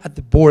right at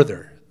the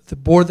border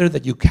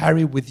that you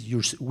carry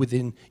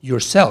within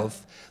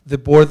yourself, the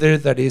border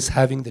that is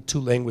having the 2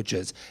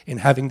 languages and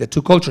having the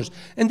 2 cultures.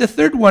 And the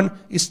third one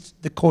is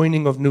the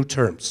coining of new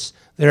terms.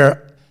 There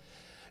are,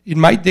 in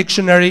my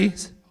dictionary,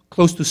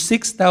 close to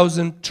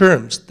 6,000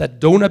 terms that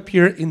don't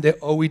appear in the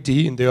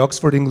OED, in the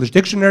Oxford English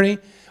Dictionary,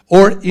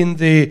 or in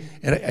the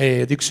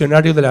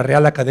Diccionario de la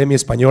Real Academia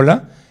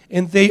Española.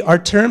 And they are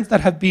terms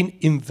that have been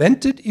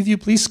invented, if you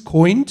please,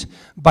 coined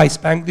by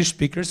Spanglish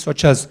speakers,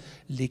 such as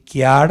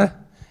liquear,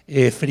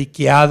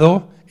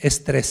 friqueado,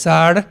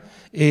 estresar,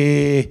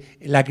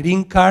 la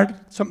green card.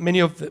 So many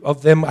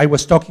of them I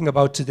was talking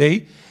about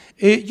today.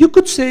 You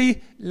could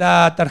say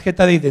la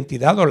tarjeta de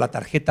identidad or la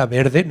tarjeta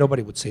verde.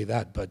 Nobody would say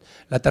that, but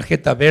la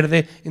tarjeta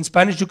verde. In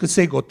Spanish, you could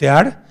say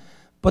gotear,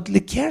 but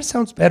liquear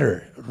sounds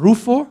better.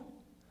 Rufo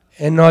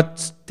and not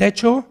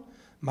techo,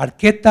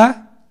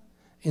 marqueta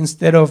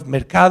instead of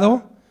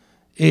mercado,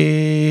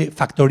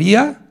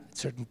 factoría.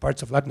 Certain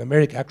parts of Latin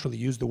America actually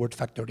use the word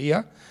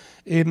factoría.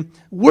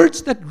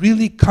 Words that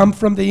really come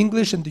from the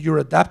English and you're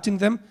adapting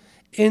them.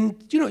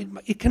 And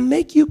it can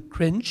make you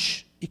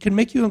cringe, it can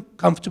make you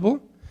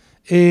uncomfortable,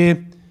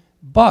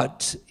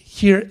 but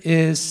here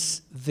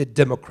is the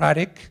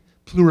democratic,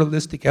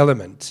 pluralistic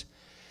element.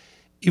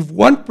 If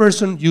one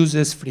person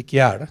uses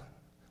friquear,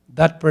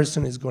 that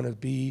person is going to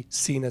be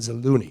seen as a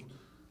loony.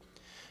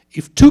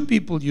 If two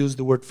people use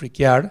the word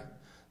friquear,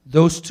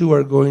 those two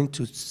are going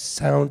to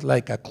sound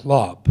like a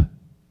club.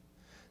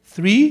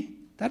 Three,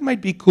 that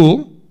might be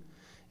cool.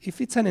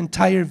 If it's an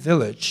entire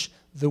village,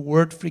 the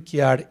word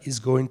friquear is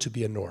going to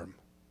be a norm.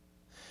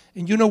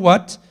 And you know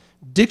what?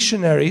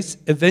 Dictionaries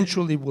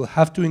eventually will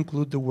have to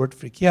include the word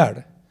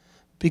friquear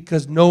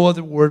because no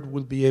other word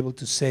will be able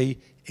to say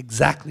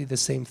exactly the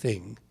same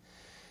thing.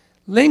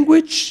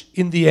 Language,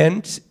 in the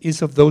end,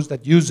 is of those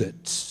that use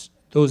it,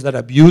 those that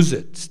abuse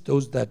it,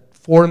 those that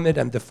form it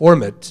and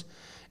deform it.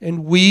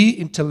 And we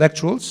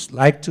intellectuals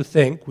like to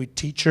think, we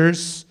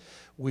teachers,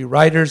 we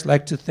writers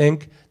like to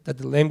think that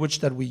the language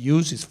that we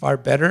use is far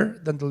better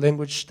than the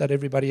language that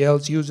everybody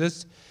else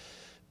uses.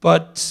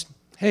 But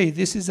hey,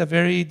 this is a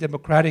very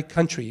democratic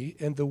country,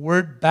 and the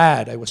word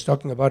bad, I was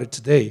talking about it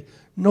today,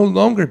 no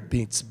longer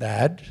means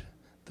bad.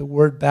 The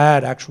word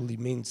bad actually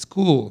means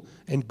cool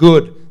and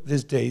good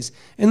these days.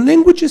 And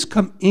languages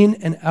come in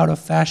and out of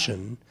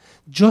fashion,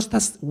 just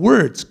as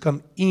words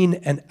come in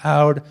and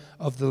out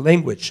of the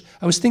language.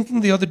 I was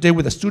thinking the other day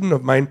with a student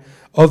of mine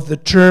of the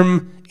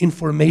term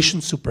information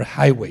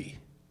superhighway.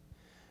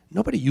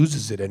 Nobody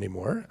uses it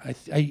anymore.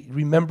 I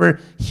remember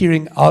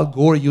hearing Al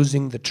Gore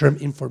using the term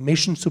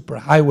information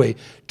superhighway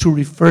to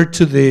refer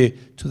to the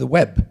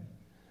web,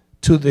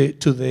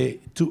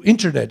 to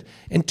internet.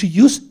 And to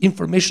use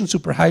information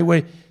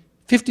superhighway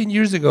 15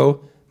 years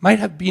ago might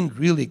have been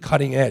really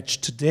cutting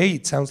edge. Today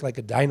it sounds like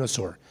a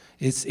dinosaur.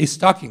 It's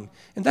talking.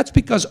 And that's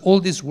because all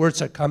these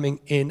words are coming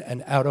in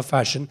and out of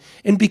fashion,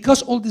 and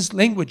because all these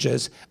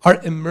languages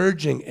are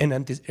emerging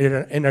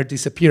and are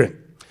disappearing.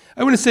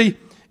 I want to say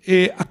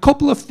a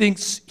couple of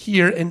things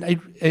here and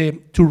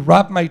to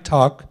wrap my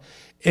talk,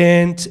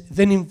 and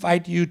then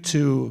invite you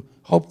to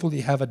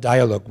hopefully have a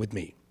dialogue with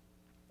me.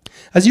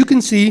 As you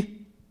can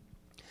see,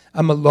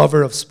 I'm a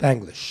lover of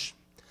Spanglish.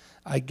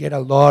 I get a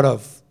lot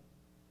of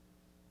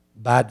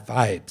bad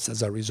vibes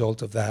as a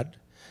result of that.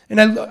 And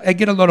I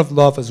get a lot of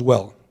love as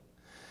well.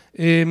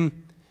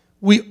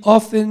 We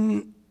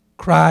often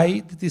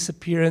cry the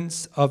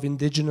disappearance of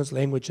indigenous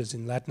languages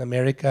in Latin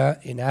America,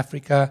 in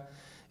Africa,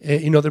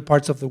 in other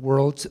parts of the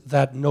world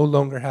that no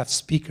longer have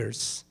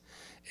speakers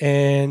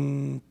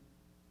and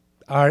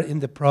are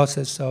in the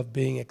process of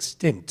being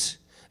extinct.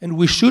 And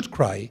we should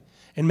cry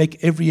and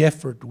make every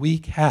effort we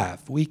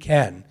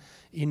can,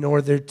 in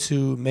order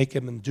to make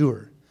them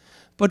endure.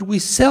 But we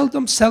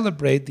seldom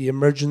celebrate the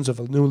emergence of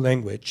a new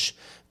language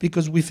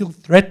because we feel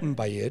threatened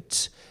by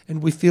it,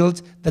 and we feel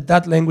that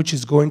that language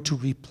is going to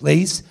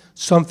replace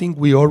something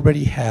we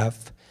already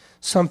have,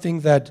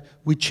 something that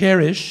we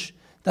cherish.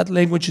 That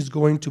language is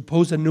going to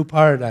pose a new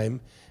paradigm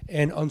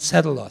and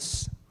unsettle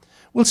us.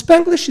 Well,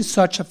 Spanglish is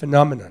such a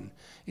phenomenon.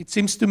 It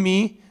seems to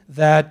me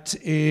that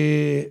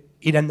it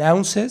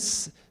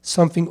announces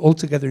something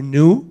altogether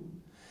new.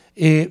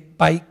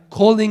 By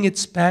calling it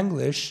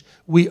Spanglish,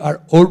 we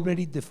are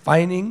already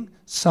defining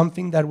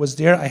something that was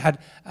there. I had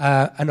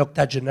an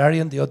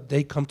octogenarian the other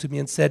day come to me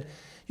and said,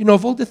 you know,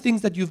 of all the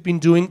things that you've been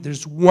doing,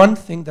 there's one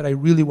thing that I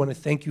really want to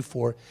thank you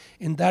for,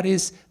 and that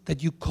is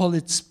that you call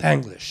it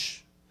Spanglish.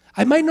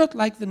 I might not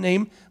like the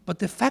name, but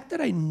the fact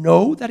that I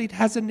know that it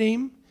has a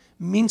name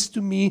means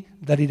to me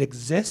that it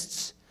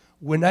exists.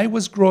 When I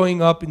was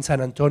growing up in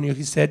San Antonio,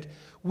 he said,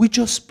 we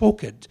just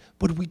spoke it,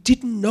 but we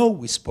didn't know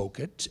we spoke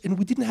it, and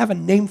we didn't have a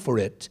name for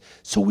it,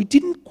 so we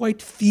didn't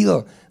quite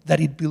feel that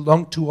it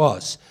belonged to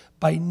us.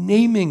 By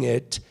naming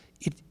it,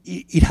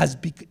 it has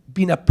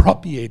been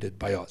appropriated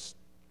by us.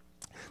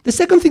 The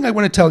second thing I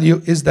want to tell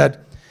you is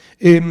that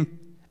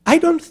I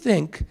don't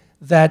think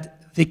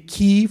that the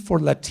key for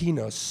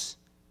Latinos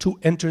to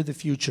enter the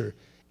future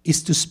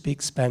is to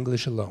speak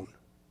Spanglish alone.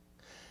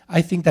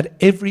 I think that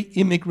every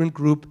immigrant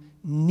group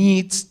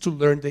needs to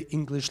learn the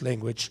English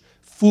language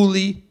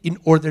fully in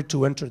order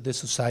to enter the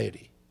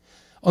society.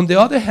 On the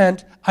other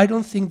hand, I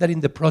don't think that in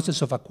the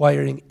process of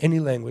acquiring any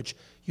language,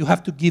 you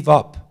have to give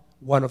up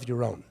one of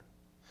your own.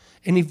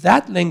 And if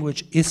that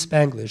language is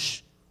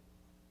Spanglish,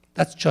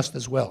 That's just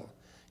as well.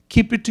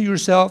 Keep it to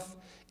yourself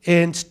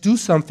and do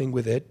something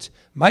with it.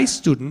 My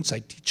students, I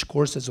teach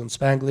courses on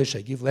Spanglish,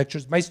 I give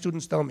lectures, my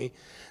students tell me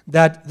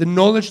that the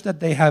knowledge that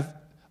they have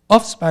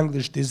of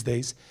Spanglish these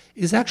days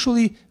is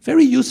actually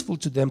very useful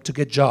to them to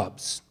get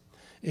jobs.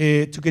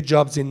 To get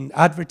jobs in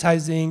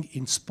advertising,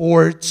 in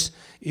sports,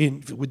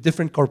 with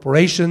different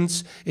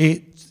corporations,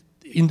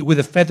 with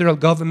the federal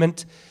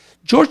government.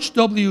 George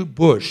W.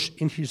 Bush,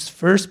 in his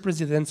first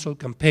presidential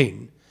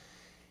campaign,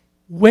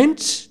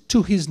 went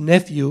to his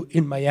nephew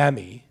in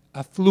Miami,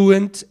 a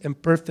fluent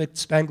and perfect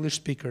Spanglish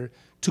speaker,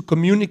 to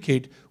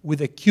communicate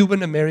with a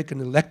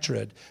Cuban-American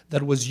electorate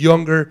that was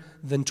younger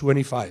than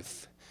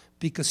 25,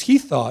 because he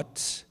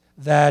thought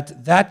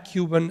that that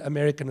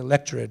Cuban-American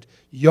electorate,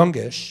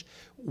 youngish,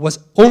 was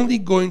only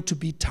going to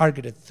be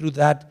targeted through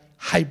that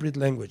hybrid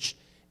language.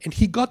 And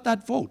he got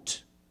that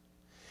vote.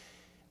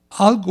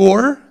 Al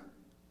Gore,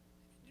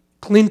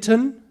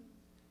 Clinton,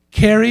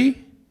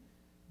 Kerry,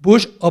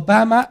 Bush,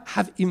 Obama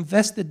have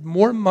invested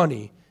more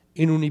money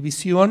in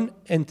Univision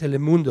and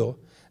Telemundo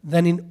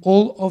than in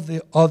all of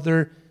the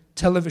other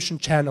television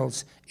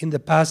channels in the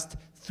past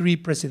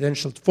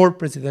four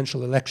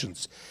presidential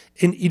elections.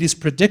 And it is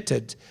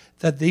predicted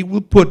that they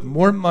will put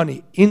more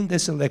money in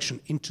this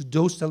election into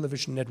those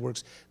television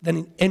networks than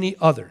in any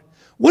other.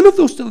 One of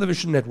those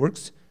television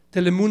networks,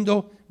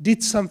 Telemundo,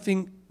 did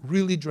something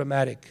really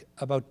dramatic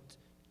about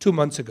 2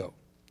 months ago,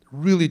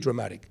 really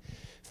dramatic.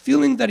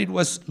 Feeling that it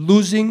was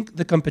losing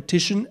the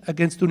competition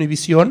against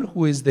Univision,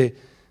 who is the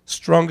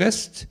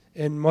strongest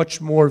and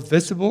much more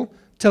visible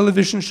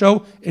television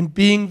show, and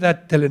being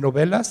that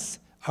telenovelas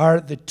are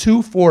the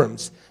two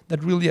forms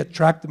that really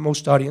attract the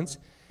most audience,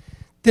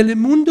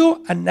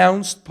 Telemundo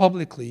announced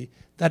publicly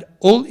that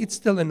all its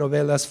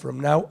telenovelas from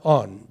now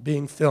on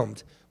being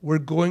filmed were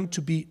going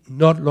to be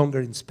not longer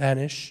in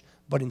Spanish,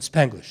 but in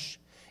Spanglish.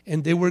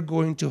 And they were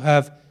going to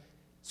have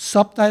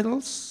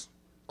subtitles,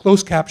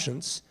 closed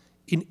captions,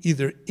 in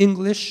either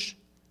English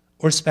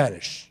or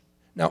Spanish.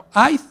 Now,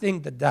 I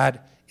think that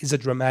that is a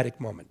dramatic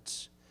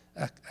moment,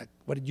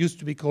 what it used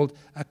to be called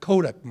a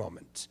Kodak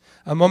moment,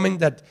 a moment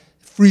that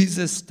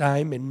freezes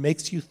time and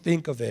makes you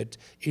think of it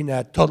in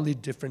a totally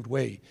different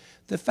way.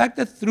 The fact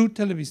that through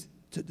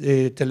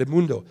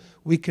Telemundo,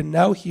 we can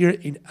now hear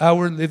in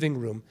our living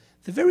room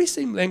the very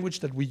same language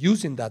that we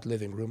use in that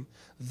living room,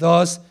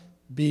 thus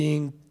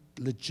being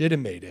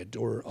legitimated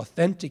or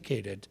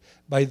authenticated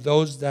by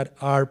those that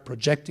are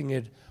projecting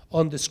it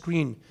on the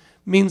screen,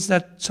 means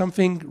that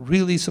something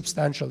really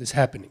substantial is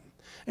happening.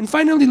 And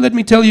finally, let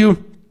me tell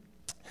you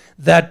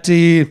that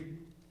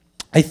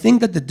I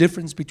think that the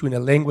difference between a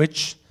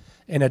language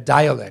and a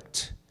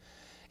dialect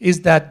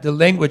is that the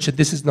language, and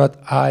this is not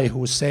I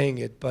who is saying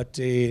it, but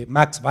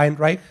Max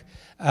Weinreich,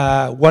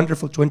 a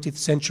wonderful 20th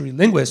century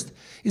linguist,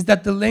 is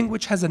that the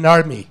language has an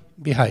army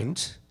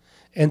behind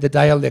and the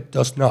dialect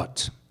does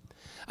not.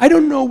 I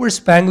don't know where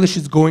Spanglish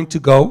is going to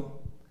go,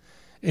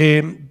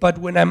 but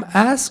when I'm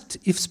asked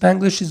if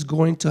Spanglish is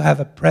going to have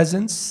a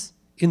presence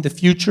in the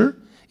future,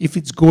 if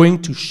it's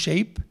going to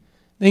shape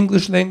the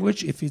English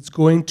language, if it's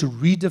going to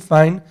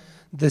redefine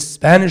the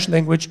Spanish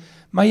language,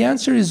 my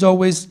answer is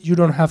always, you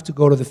don't have to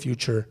go to the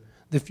future.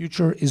 The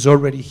future is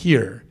already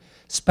here.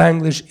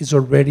 Spanglish is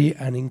already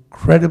an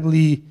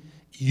incredibly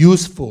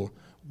useful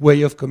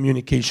way of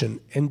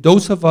communication. And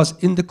those of us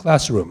in the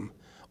classroom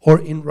or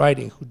in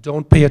writing who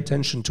don't pay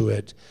attention to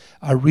it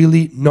are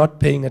really not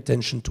paying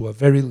attention to a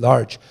very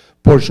large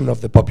portion of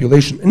the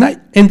population.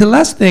 And the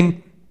last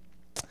thing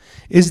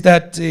is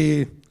that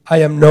I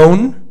am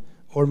known,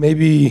 or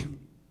maybe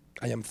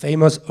I am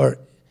famous or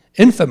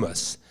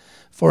infamous,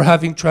 for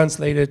having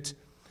translated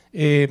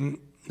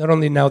not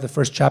only now the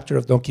first chapter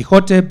of Don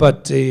Quixote,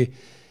 but the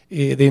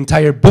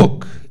entire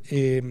book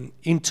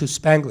into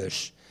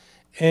Spanglish.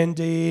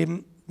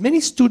 And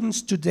many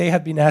students today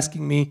have been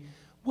asking me,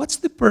 what's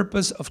the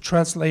purpose of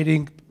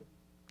translating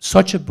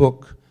such a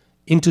book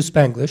into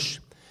Spanglish,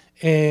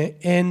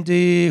 and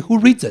who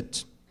reads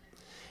it?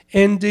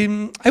 And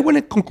I want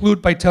to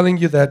conclude by telling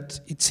you that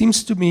it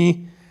seems to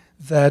me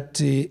that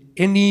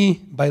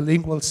any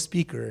bilingual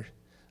speaker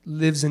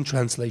lives in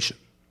translation,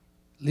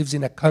 lives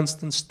in a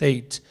constant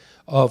state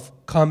of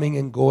coming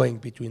and going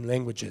between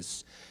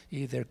languages,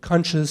 either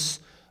conscious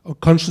or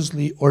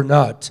consciously or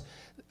not.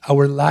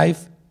 Our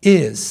life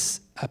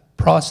is a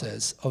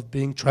process of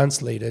being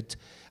translated,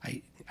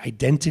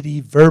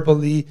 identity,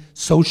 verbally,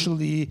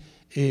 socially,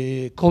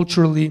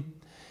 culturally,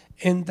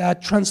 and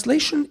that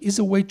translation is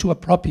a way to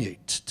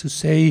appropriate, to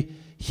say,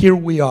 here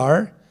we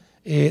are,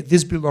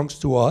 this belongs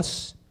to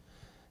us.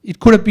 It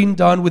could have been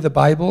done with the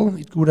Bible,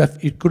 it could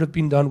have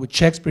been done with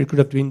Shakespeare, it could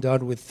have been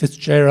done with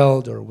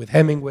Fitzgerald or with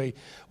Hemingway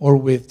or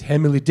with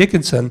Emily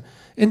Dickinson,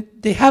 and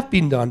they have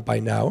been done by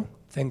now,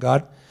 thank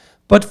God.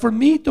 But for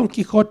me, Don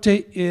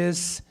Quixote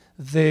is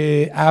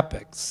the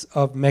apex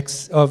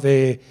of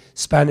a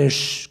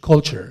Spanish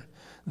culture,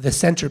 the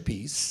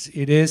centerpiece.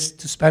 It is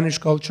to Spanish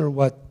culture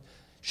what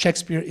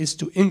Shakespeare is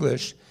to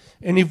English.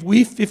 And if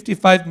we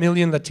 55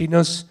 million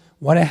Latinos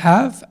want to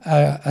have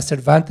a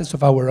Cervantes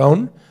of our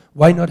own,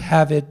 why not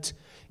have it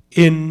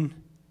in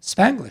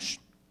Spanglish.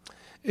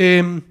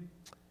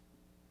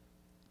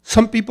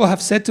 Some people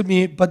have said to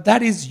me, but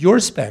that is your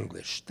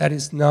Spanglish. That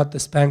is not the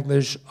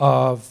Spanglish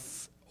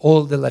of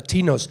all the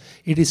Latinos.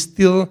 It is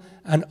still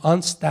an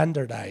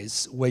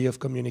unstandardized way of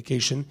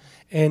communication,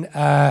 and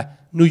a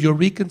New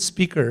Yorican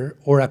speaker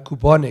or a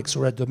Cubonics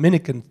or a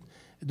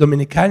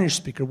Dominicanish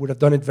speaker would have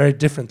done it very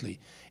differently.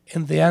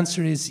 And the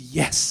answer is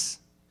yes.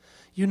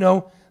 You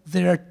know,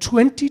 there are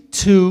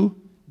 22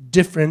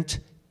 different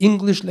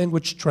English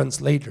language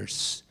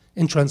translators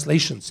and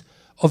translations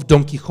of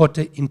Don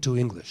Quixote into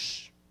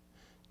English.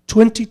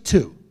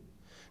 22.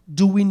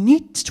 Do we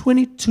need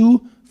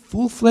 22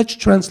 full-fledged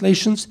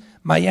translations?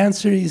 My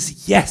answer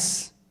is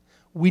yes.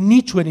 We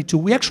need 22.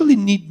 We actually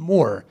need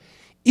more.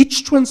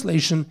 Each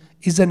translation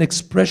is an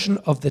expression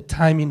of the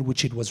time in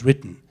which it was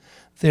written.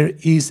 There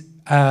is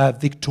a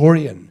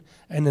Victorian,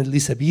 an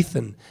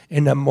Elizabethan,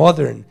 and a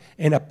modern,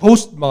 and a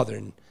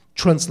postmodern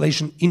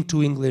translation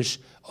into English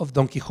of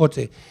Don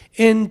Quixote.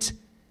 And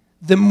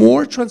the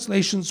more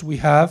translations we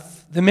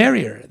have, the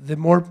merrier, the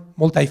more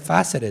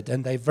multifaceted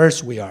and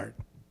diverse we are.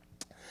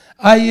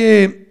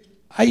 I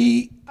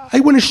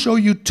want to show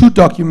you two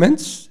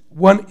documents.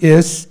 One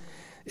is,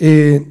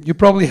 you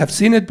probably have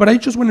seen it, but I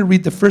just want to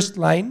read the first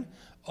line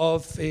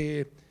of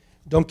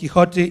Don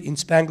Quixote in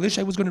Spanglish.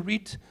 I was going to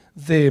read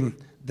the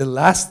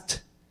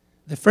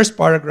first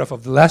paragraph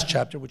of the last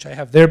chapter, which I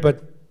have there,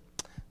 but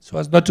so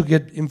as not to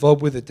get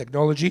involved with the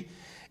technology.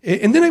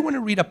 And then I want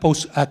to read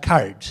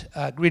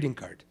a greeting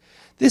card.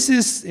 This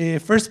is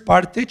first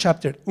parte,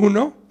 chapter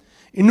 1.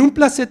 En un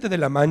placete de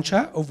la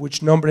Mancha, of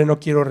which nombre no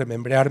quiero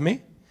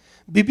remembrarme,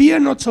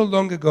 vivía not so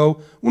long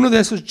ago uno de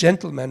esos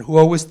gentlemen who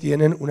always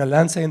tienen una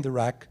lanza in the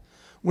rack,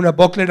 una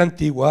buckler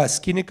antigua, a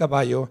skinny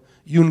caballo,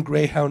 y un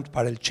greyhound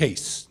para el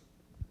chase.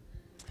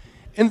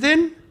 And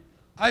then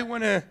I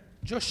want to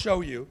just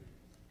show you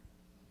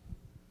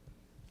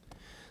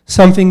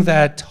something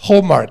that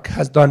Hallmark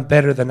has done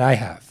better than I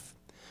have.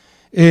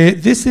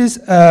 This is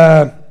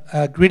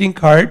a greeting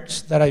card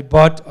that I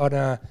bought on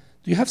a,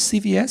 do you have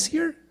CVS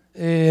here?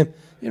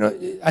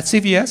 At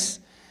CVS.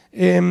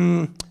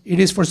 It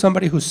is for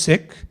somebody who's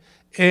sick,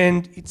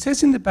 and it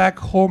says in the back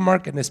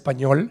Hallmark en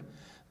Español,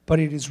 but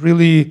it is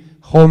really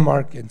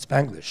Hallmark in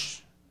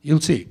Spanglish.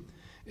 You'll see.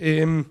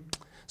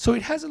 So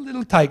it has a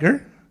little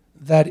tiger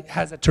that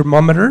has a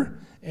thermometer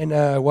and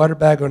a water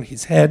bag on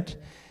his head.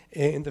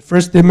 In the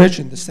first image,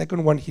 in the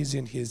second one, he's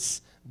in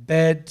his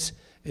bed,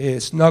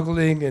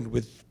 snuggling and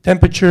with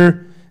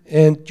temperature,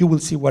 and you will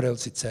see what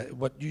else it says.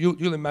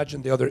 You'll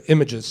imagine the other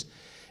images.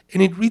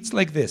 And it reads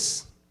like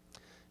this: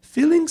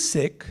 feeling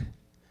sick,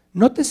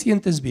 no te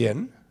sientes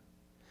bien,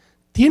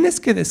 tienes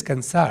que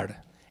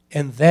descansar,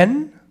 and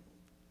then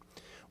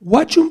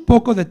watch un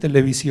poco de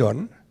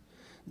televisión,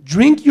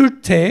 drink your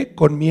té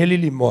con miel y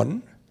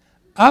limón,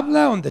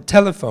 habla on the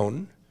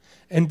telephone,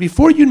 and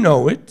before you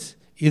know it,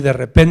 y de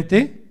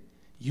repente,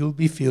 you'll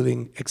be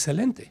feeling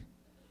excelente.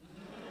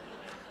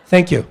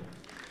 Thank you.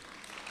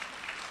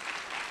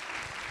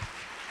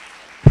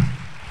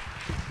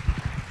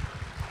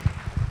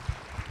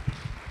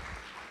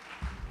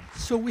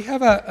 So we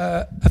have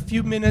a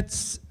few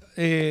minutes,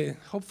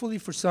 hopefully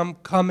for some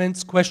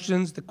comments,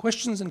 questions. The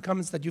questions and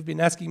comments that you've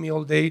been asking me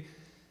all day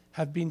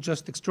have been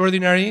just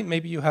extraordinary.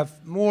 Maybe you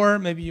have more,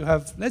 maybe you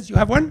have less. You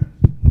have one?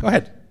 Go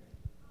ahead.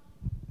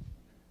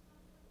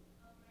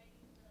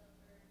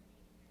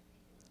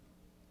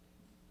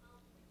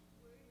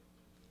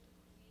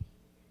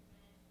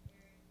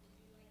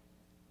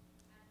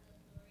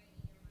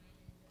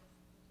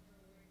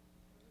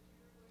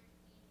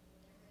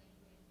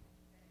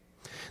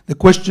 The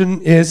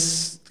question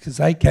is, because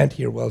I can't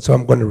hear well, so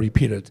I'm going to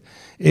repeat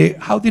it.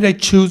 How did I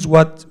choose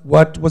what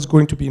was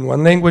going to be in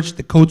one language,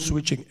 the code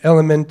switching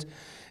element?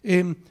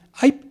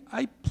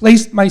 I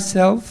placed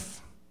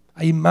myself,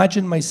 I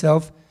imagined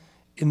myself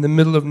in the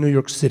middle of New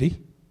York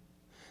City,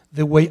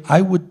 the way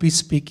I would be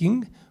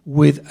speaking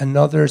with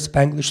another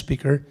Spanglish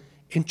speaker,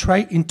 and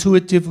try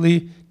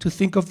intuitively to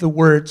think of the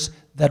words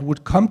that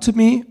would come to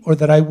me or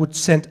that I would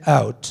send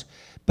out,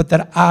 but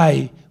that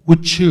I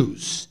would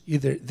choose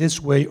either this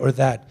way or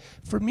that.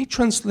 For me,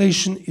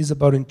 translation is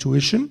about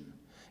intuition,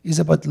 is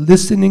about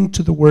listening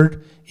to the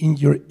word in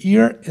your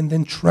ear and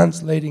then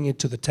translating it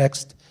to the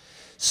text.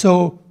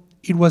 So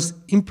it was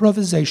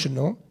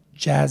improvisational,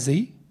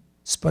 jazzy,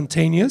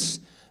 spontaneous,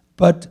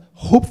 but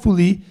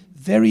hopefully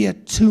very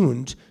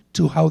attuned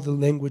to how the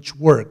language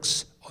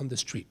works on the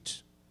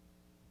street.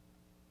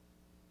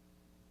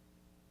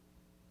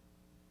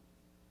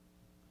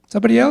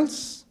 Somebody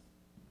else?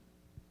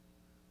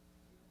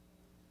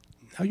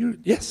 Now you're,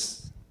 yes.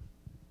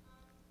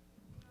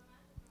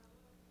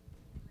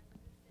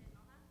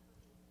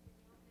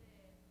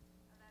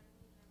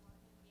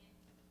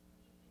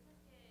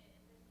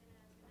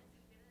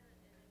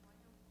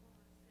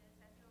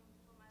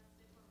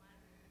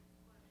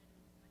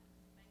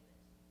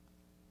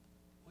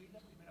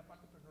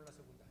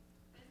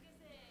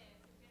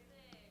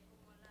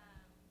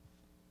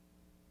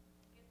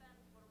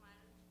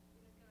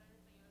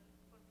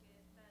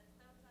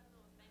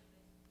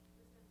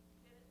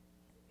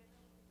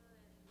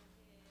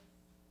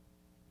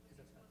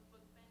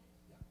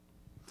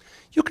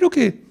 Yo creo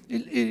que,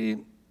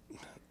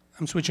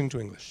 I'm switching to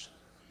English,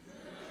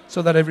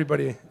 so that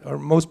everybody, or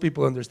most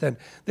people understand.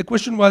 The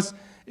question was,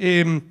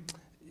 she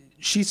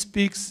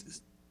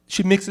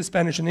mixes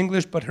Spanish and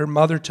English, but her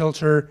mother tells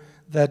her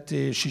that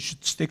she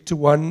should stick to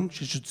one,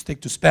 she should stick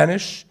to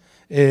Spanish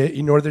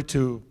in order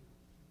to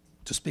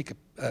speak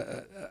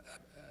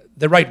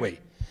the right way.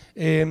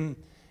 There's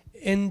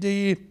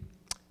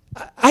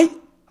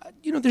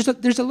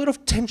a lot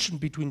of tension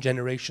between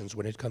generations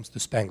when it comes to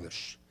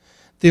Spanglish.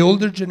 The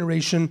older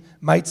generation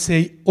might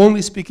say,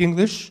 only speak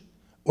English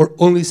or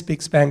only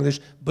speak Spanglish,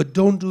 but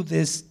don't do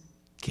this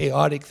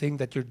chaotic thing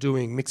that you're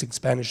doing, mixing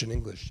Spanish and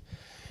English.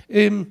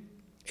 And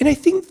I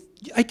think,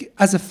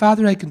 as a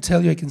father, I can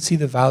tell you, I can see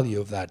the value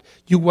of that.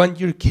 You want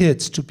your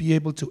kids to be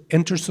able to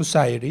enter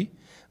society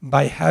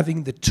by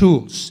having the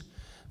tools.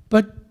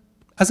 But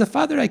as a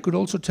father, I could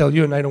also tell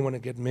you, and I don't want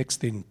to get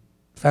mixed in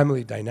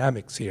family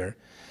dynamics here,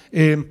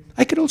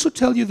 I could also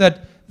tell you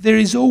that there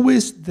is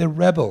always the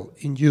rebel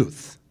in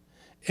youth.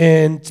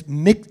 And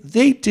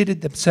they did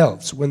it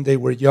themselves when they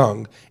were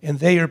young, and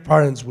their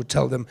parents would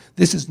tell them,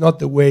 this is not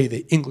the way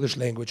the English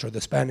language or the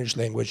Spanish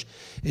language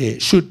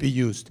should be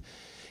used.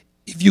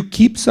 If you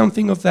keep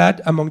something of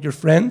that among your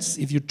friends,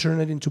 if you turn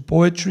it into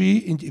poetry,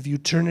 if you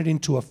turn it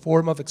into a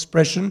form of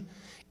expression,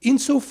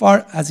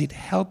 insofar as it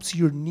helps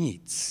your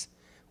needs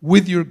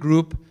with your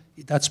group,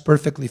 that's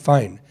perfectly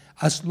fine.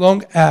 As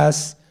long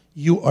as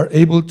you are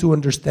able to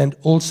understand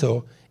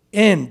also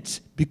and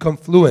become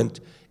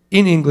fluent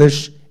in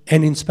English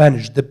and in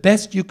Spanish. The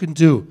best you can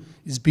do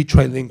is be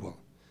trilingual.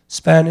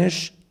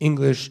 Spanish,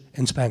 English,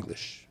 and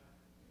Spanglish.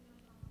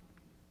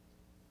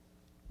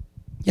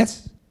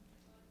 Yes? Do you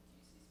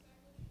see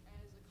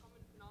Spanglish as a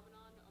common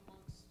phenomenon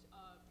amongst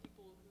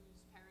people whose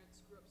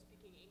parents grew up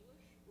speaking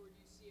English, or do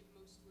you see it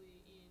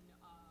mostly in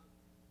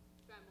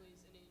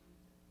families and in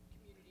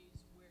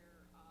communities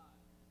where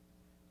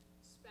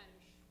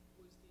Spanish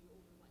was the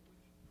older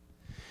language?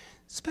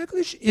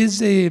 Spanglish is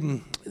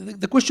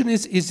the question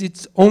is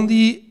it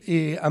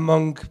only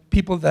among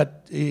people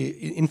that,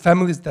 in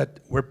families that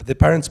where the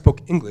parents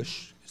spoke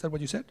English, is that what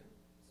you said?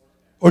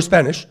 Or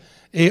Spanish,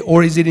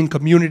 or is it in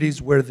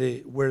communities where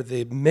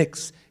the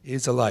mix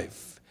is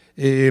alive?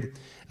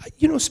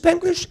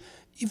 Spanglish,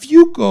 if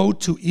you go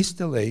to East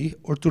LA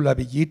or to La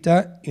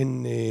Villita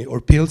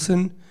or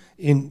Pilsen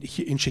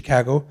in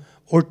Chicago,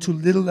 or to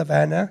Little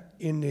Havana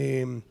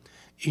in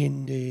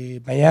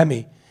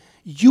Miami,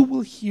 you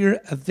will hear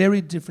a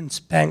very different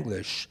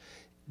Spanglish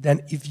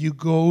than if you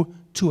go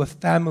to a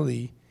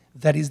family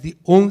that is the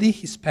only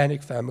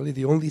Hispanic family,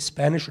 the only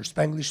Spanish or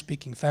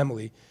Spanglish-speaking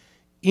family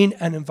in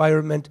an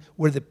environment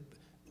where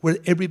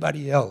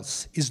everybody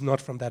else is not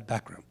from that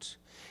background.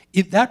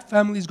 If that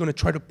family is going to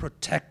try to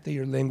protect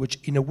their language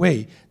in a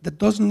way that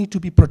doesn't need to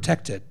be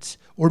protected,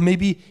 or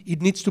maybe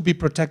it needs to be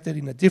protected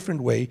in a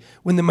different way,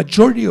 when the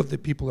majority of the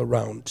people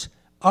around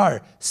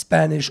are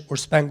Spanish or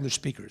Spanglish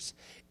speakers,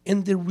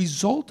 and the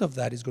result of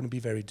that is going to be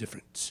very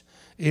different.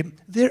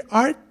 There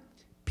are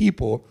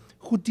people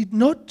who did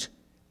not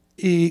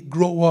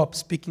grow up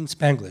speaking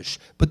Spanglish,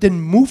 but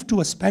then moved to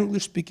a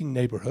Spanglish-speaking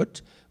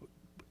neighborhood,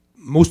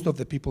 most of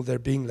the people there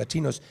being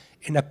Latinos,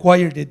 and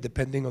acquired it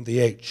depending on the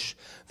age.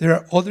 There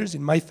are others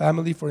in my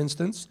family, for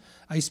instance.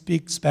 I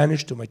speak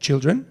Spanish to my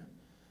children.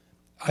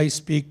 I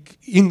speak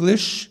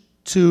English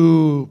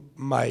to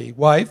my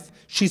wife.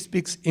 She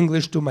speaks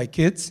English to my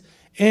kids.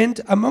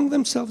 And among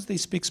themselves, they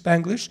speak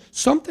Spanglish.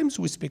 Sometimes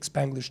we speak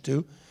Spanglish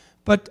too,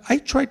 but I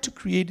try to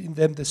create in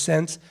them the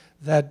sense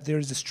that there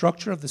is a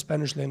structure of the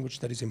Spanish language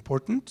that is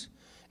important,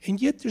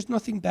 and yet there's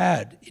nothing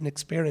bad in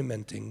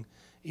experimenting,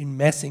 in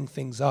messing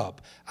things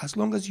up, as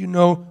long as you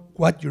know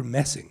what you're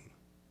messing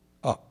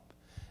up.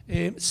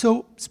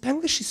 So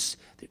Spanglish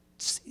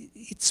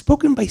it's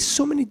spoken by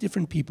so many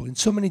different people in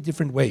so many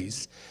different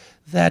ways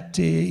that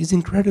is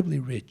incredibly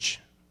rich.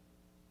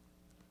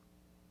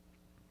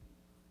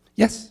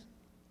 Yes?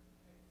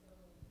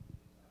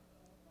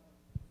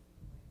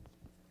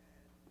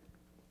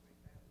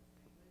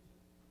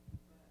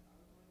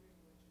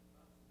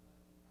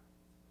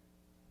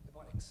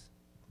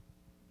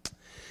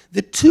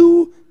 The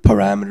two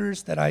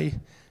parameters that I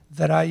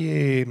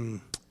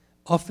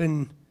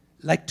often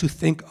like to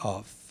think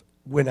of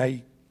when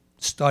I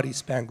study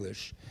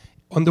Spanglish,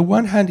 on the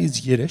one hand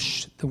is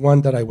Yiddish, the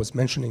one that I was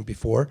mentioning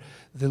before,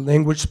 the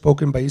language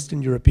spoken by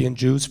Eastern European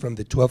Jews from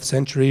the 12th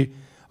century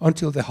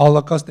until the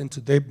Holocaust, and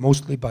today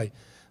mostly by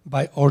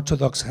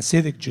Orthodox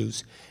Hasidic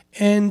Jews,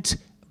 and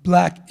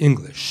Black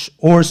English,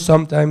 or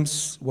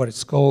sometimes what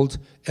is called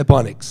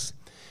Ebonics.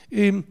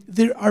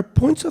 There are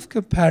points of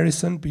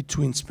comparison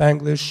between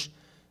Spanglish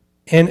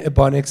and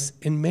Ebonics,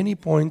 and many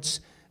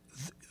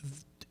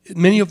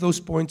of those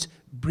points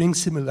bring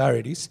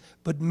similarities,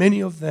 but many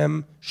of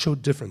them show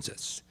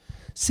differences.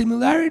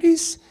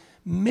 Similarities,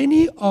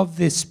 many of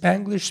the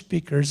Spanglish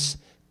speakers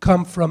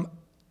come from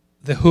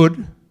the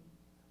hood,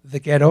 the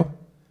ghetto,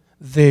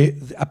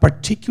 a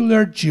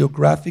particular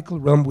geographical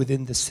realm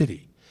within the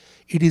city.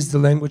 It is the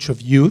language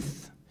of youth.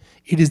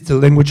 It is the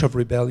language of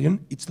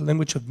rebellion. It's the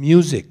language of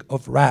music,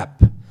 of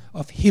rap,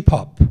 of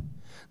hip-hop.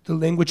 the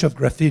language of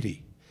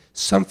graffiti,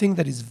 something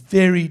that is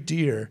very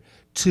dear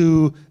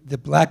to the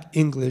black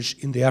English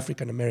in the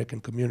African American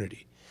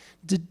community.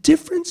 The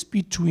difference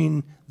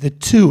between the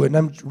two, and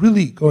I'm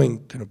really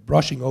going kind of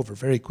brushing over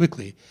very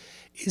quickly,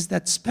 is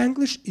that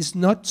Spanglish is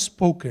not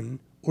spoken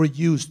or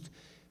used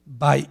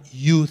by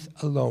youth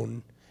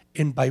alone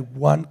and by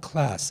one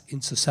class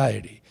in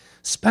society.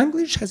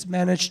 Spanglish has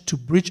managed to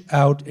bridge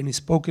out and is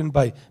spoken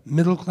by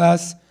middle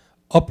class,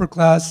 upper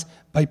class,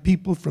 by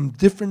people from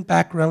different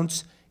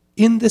backgrounds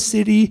in the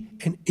city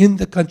and in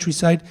the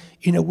countryside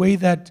in a way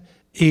that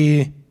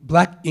a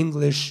black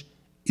English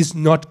is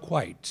not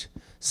quite.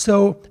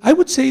 So I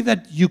would say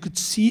that you could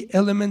see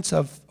elements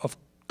of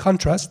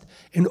contrast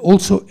and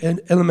also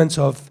elements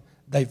of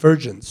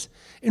divergence.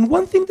 And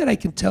one thing that I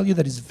can tell you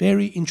that is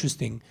very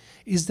interesting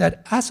is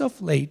that as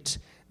of late,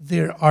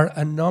 there are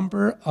a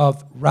number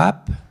of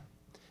rap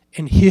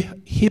and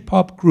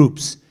hip-hop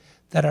groups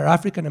that are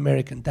African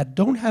American that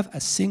don't have a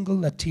single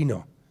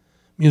Latino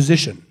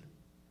musician,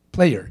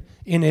 player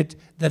in it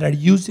that are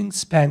using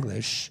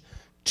Spanglish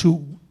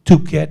to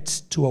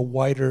get to a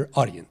wider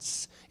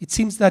audience. It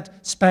seems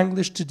that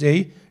Spanglish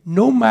today,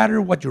 no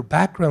matter what your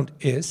background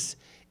is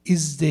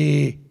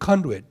the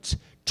conduit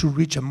to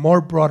reach a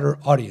more broader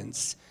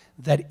audience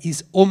that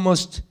is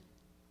almost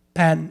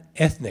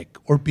pan-ethnic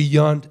or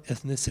beyond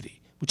ethnicity,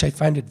 which I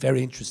find it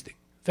very interesting,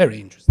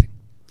 very interesting.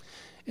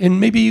 And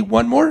maybe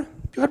one more?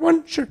 You had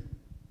one? Sure.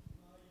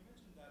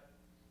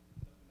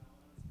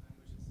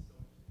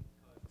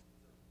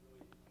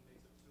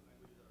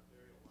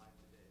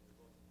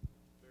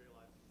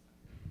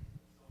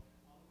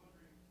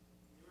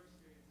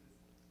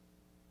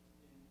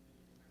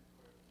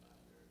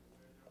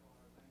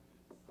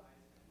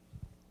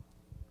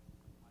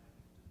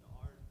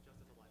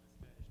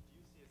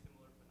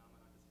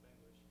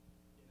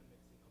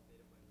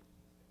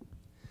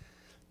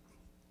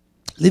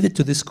 Leave it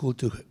to this school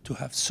to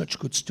have such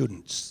good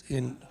students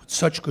in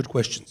such good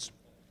questions.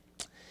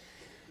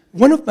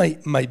 One of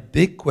my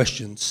big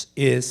questions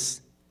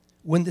is,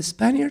 when the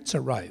Spaniards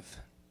arrive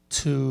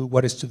to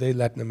what is today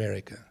Latin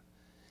America,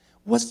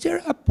 was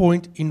there a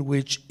point in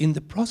which, in the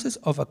process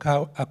of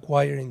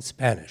acquiring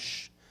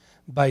Spanish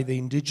by the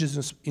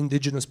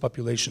indigenous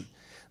population,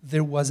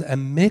 there was a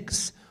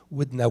mix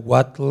with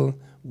Nahuatl,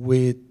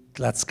 with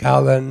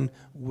Tlaxcalan,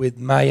 with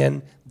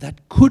Mayan,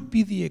 that could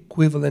be the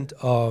equivalent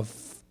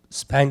of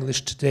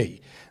Spanglish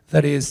today,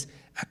 that is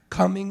a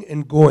coming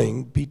and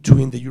going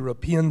between the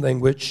European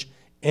language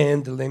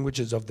and the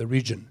languages of the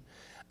region?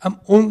 I'm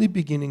only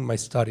beginning my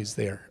studies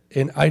there,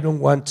 and I don't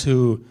want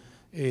to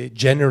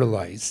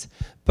generalize,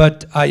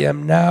 but I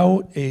am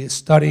now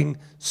studying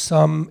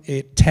some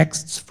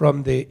texts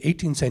from the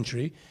 18th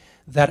century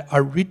that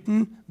are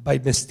written by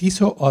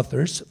mestizo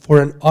authors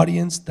for an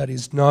audience that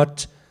is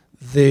not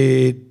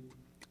the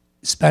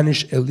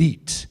Spanish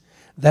elite,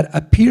 that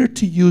appear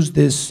to use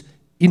this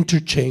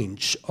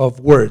interchange of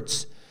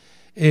words,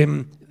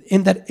 and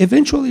that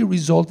eventually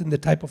result in the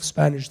type of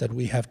Spanish that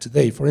we have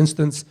today. For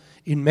instance,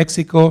 in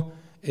Mexico,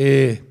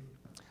 hamaca,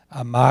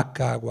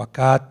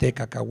 aguacate,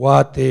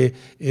 cacahuate,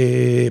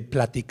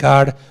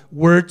 platicar,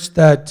 words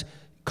that,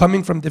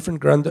 coming from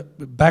different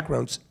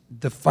backgrounds,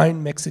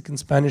 define Mexican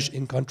Spanish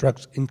in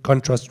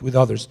contrast with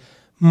others,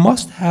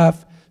 must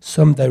have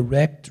some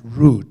direct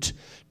root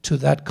to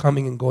that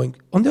coming and going.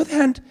 On the other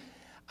hand,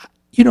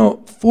 you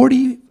know,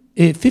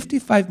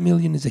 55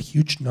 million is a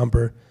huge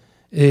number.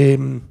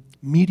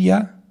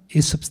 Media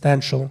is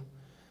substantial.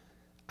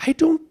 I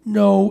don't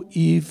know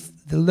if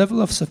the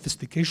level of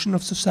sophistication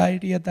of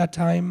society at that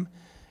time,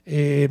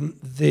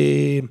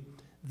 the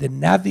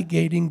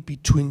navigating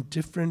between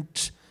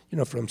different, you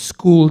know, from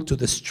school to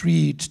the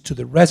street, to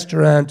the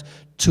restaurant,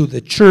 to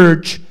the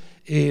church,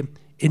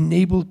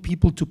 enabled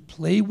people to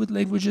play with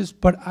languages,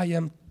 but I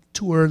am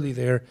too early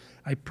there.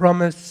 I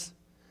promise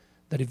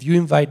that if you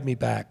invite me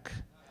back,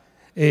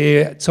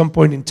 at some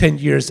point in 10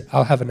 years,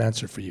 I'll have an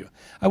answer for you.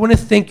 I want to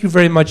thank you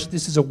very much.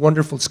 This is a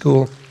wonderful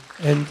school,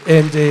 and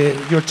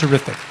you're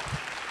terrific.